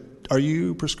 but are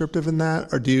you prescriptive in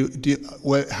that, or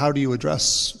how do you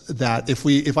address that?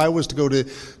 If I was to go to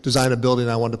design a building,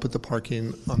 I wanted to put the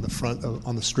parking on the front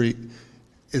on the street,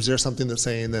 is there something that's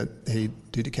saying that, hey,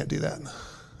 dude, you can't do that?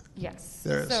 Yes.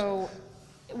 There is. So,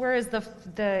 whereas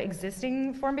the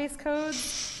existing form-based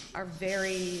codes are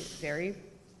very, very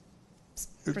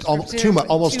Almost too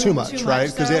much, right?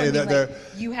 Because they're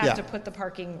you have to put the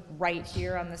parking right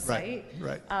here on the site.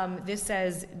 Right. This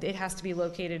says it has to be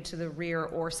located to the rear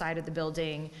or side of the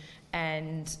building,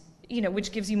 and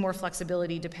which gives you more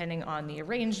flexibility depending on the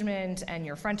arrangement and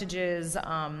your frontages.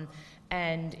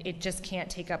 And it just can't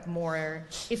take up more.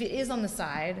 If it is on the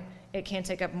side, it can't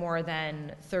take up more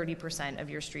than 30% of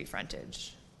your street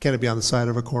frontage. Can it be on the side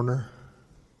of a corner?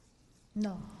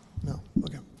 No. No.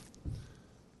 Okay.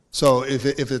 So if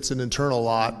it's an internal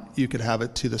lot, you could have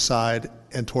it to the side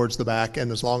and towards the back, and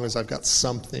as long as I've got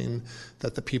something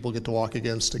that the people get to walk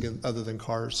against, again, other than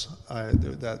cars,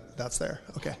 that's there.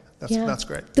 Okay, that's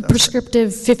great. The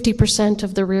prescriptive 50%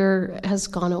 of the rear has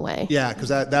gone away. Yeah, because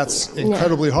that's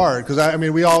incredibly hard. Because I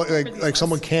mean, we all like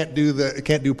someone can't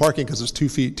do parking because it's 2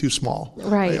 feet too small.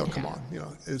 Right. Come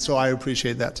on, So I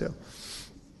appreciate that too.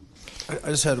 I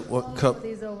just had one Only cup. for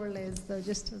these overlays, though,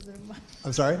 just as a reminder.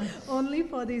 I'm sorry? Only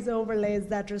for these overlays,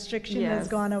 that restriction has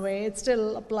gone away. It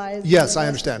still applies. Yes, I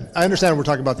understand. We're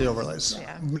talking about the overlays.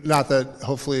 Yeah. Not that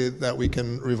hopefully that we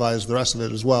can revise the rest of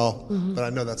it as well, but I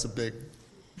know that's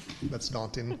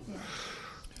daunting.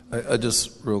 I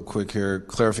just real quick here,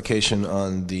 clarification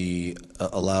on the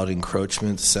allowed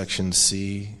encroachment, section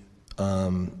C.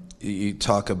 You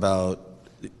talk about,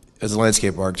 as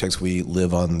landscape architects, we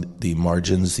live on the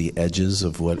margins, the edges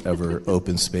of whatever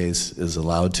open space is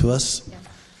allowed to us. Yeah.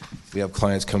 We have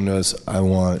clients come to us, I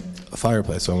want a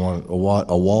fireplace, I want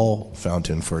a wall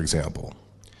fountain, for example.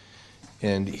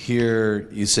 And here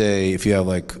you say, if you have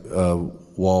like a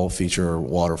wall feature or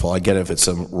waterfall, I get it if it's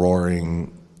some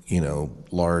roaring,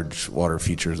 large water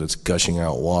features that's gushing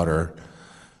out water,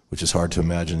 which is hard to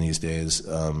imagine these days.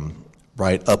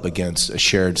 Right up against a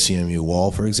shared CMU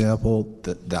wall, for example,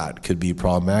 that could be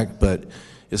problematic. But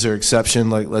is there exception?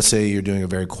 Like, let's say you're doing a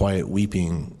very quiet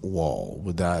weeping wall.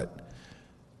 Would that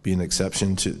be an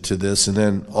exception to this? And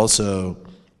then also,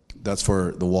 that's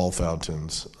for the wall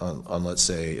fountains on let's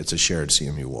say it's a shared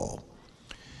CMU wall.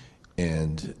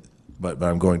 But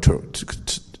I'm going to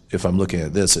if I'm looking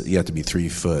at this, you have to be 3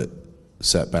 foot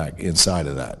setback inside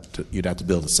of that. You'd have to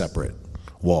build a separate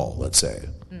wall, let's say,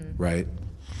 right?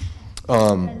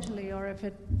 Potentially, or if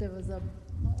there was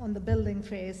on the building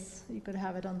face, you could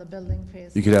have it on the building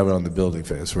face. You could have it on the building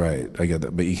face, right? I get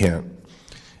that, but you can't.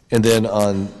 And then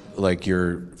on like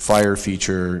your fire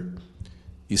feature,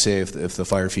 you say if the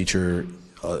fire feature,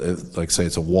 like say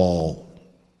it's a wall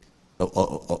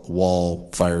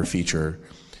fire feature,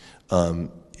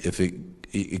 if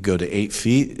it go to 8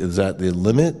 feet, is that the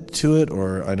limit to it,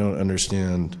 or I don't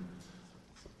understand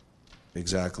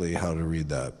exactly how to read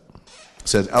that. It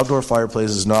says outdoor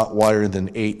fireplace is not wider than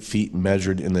 8 feet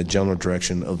measured in the general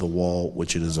direction of the wall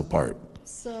which it is apart.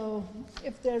 So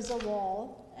if there's a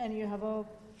wall and you have a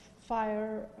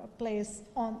fireplace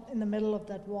in the middle of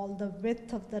that wall, the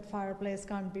width of that fireplace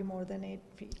can't be more than 8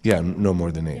 feet. Yeah, no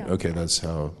more than 8. Yeah. Okay, that's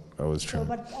how I was trying.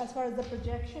 But as far as the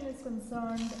projection is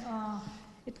concerned,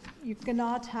 you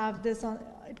cannot have this on.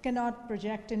 It cannot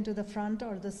project into the front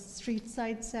or the street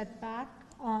side setback.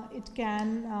 It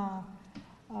can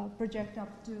project up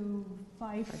to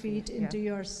 5 feet into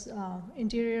your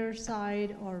interior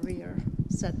side or rear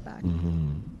setback.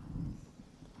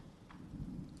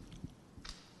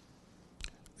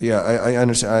 Yeah, I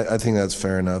understand. I think that's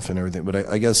fair enough and everything. But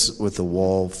I guess with the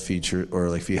wall feature, or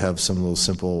like if you have some little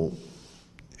simple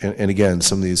and again,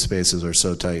 some of these spaces are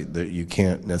so tight that you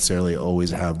can't necessarily always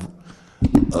have,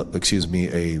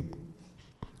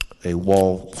 a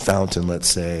wall fountain, let's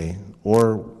say,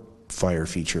 or fire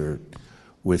feature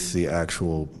with the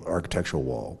actual architectural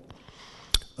wall.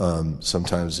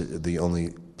 Sometimes the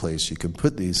only place you can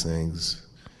put these things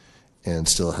and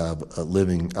still have a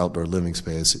outdoor living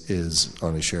space is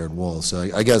on a shared wall. So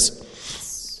I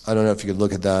guess, I don't know if you could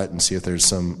look at that and see if there's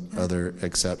some other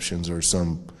exceptions or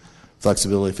some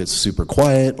flexibility, if it's super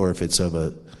quiet or if it's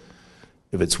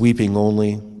weeping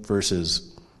only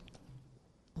versus,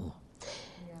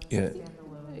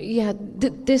 Yeah,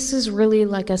 this is really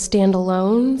like a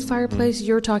standalone fireplace.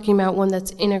 You're talking about one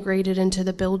that's integrated into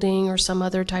the building or some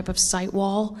other type of site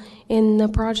wall in the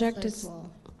project?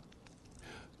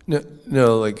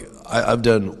 No, like I've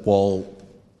done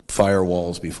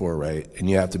firewalls before, right? And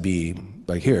you have to be,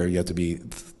 like here, you have to be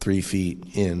 3 feet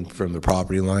in from the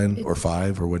property line or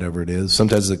 5 or whatever it is.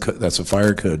 Sometimes that's what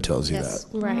fire code tells you Yes.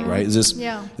 that. Right. Right? Is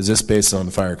this based on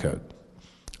the fire code?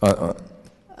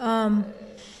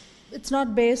 It's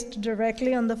not based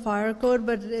directly on the fire code,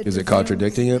 but Is it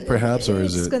contradicting it perhaps, or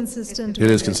is it? It's consistent. It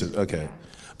is consistent, okay.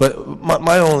 But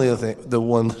my only other thing, the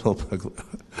one little,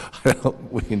 I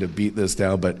don't mean to beat this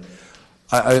down, but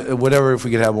whatever, if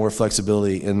we could have more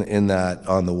flexibility in that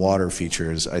on the water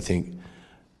features, I think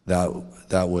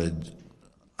that would,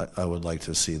 I would like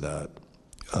to see that.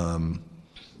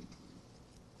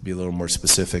 Be a little more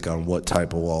specific on what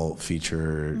type of wall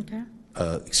feature,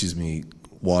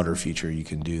 water feature you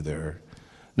can do there.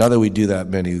 Not that we do that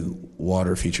many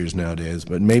water features nowadays,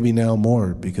 but maybe now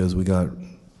more because we got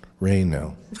rain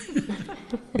now.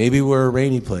 Maybe we're a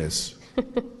rainy place.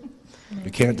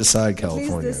 We can't decide,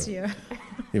 California. At least this year.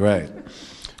 You're right.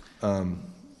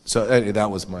 So that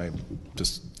was my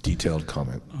just detailed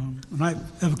comment. And I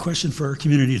have a question for our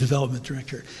Community Development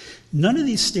Director. None of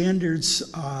these standards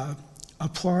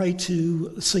apply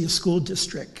to, say, a school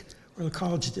district or a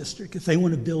college district. If they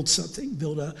want to build something,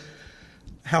 build a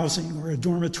housing or a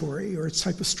dormitory or a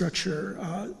type of structure,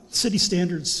 city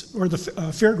standards or the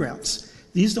fairgrounds,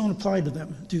 these don't apply to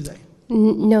them, do they?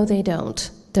 No, they don't.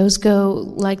 Those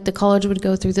go, like the college would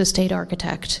go through the state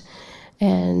architect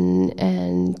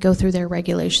and go through their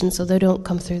regulations, so they don't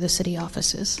come through the city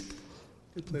offices.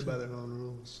 They play by their own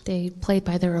rules. They play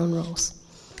by their own rules.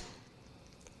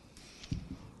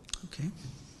 Okay.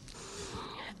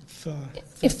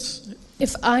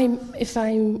 If I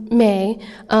may,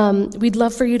 we'd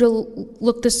love for you to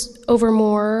look this over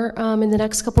more in the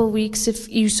next couple of weeks if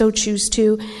you so choose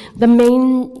to. The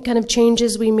main kind of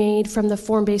changes we made from the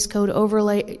form-based code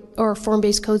overlay or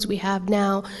form-based codes we have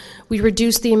now, we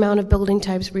reduced the amount of building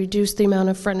types, reduced the amount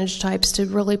of frontage types to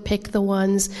really pick the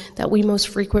ones that we most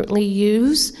frequently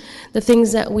use. The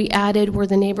things that we added were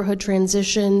the neighborhood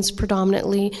transitions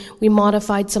predominantly. We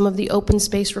modified some of the open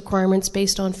space requirements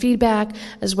based on feedback,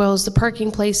 as well as the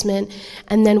parking placement,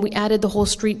 and then we added the whole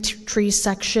street tree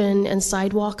section and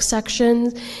sidewalk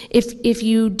section. If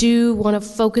you do want to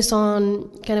focus on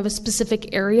kind of a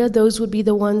specific area, those would be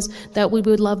the ones that we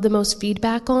would love the most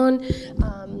feedback on,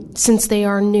 since they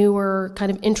are newer kind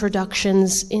of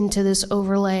introductions into this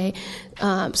overlay,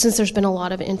 since there's been a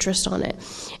lot of interest on it.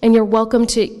 And you're welcome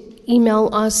to email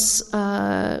us,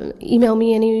 email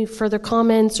me any further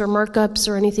comments or markups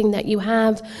or anything that you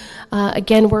have.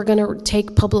 Again, we're going to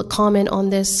take public comment on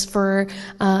this for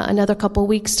another couple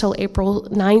weeks till April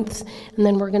 9th, and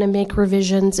then we're going to make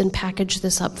revisions and package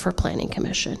this up for Planning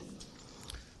Commission.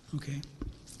 Okay.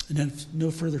 And then if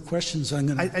no further questions, I'm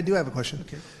going to... I do have a question.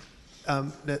 Okay.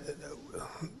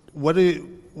 Will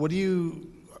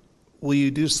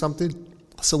you do something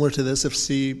similar to this if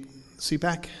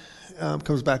CPAC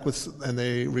comes back with, and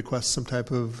they request some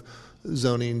type of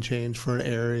zoning change for an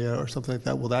area or something like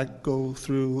that? Will that go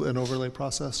through an overlay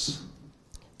process?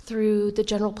 Through the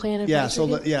general plan advisory?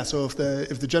 So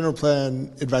if the general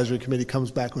plan advisory committee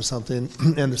comes back with something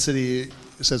and the city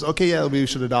says, okay, yeah, we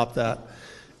should adopt that,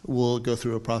 we'll go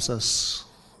through a process,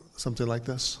 something like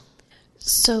this?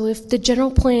 So if the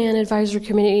general plan advisory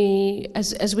committee,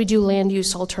 as we do land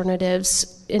use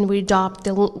alternatives and we adopt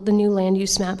the new land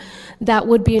use map, that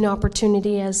would be an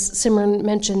opportunity, as Simran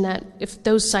mentioned, that if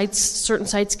those sites, certain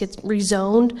sites get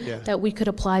rezoned, that we could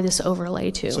apply this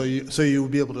overlay to. So you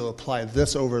would be able to apply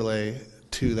this overlay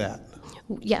to that?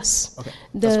 Yes. Okay.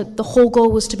 The whole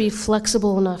goal was to be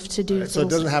flexible enough to do things. So it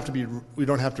doesn't have to be, we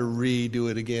don't have to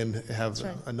redo it again, have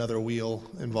another wheel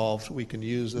involved. We can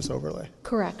use this overlay.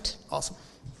 Correct. Awesome.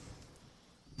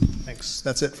 Thanks.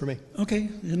 That's it for me. Okay,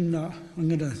 and I'm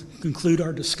going to conclude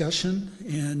our discussion.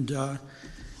 And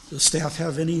does staff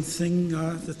have anything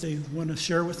that they want to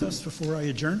share with us before I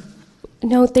adjourn?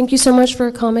 No, thank you so much for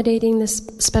accommodating this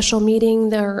special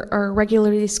meeting. Our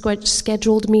regularly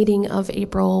scheduled meeting of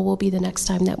April will be the next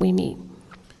time that we meet.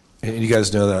 And you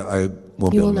guys know that I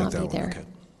won't be You able will to make not that be one. there. Okay.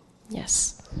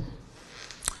 Yes.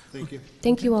 Thank you.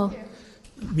 Thank you all.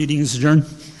 Meeting is adjourned.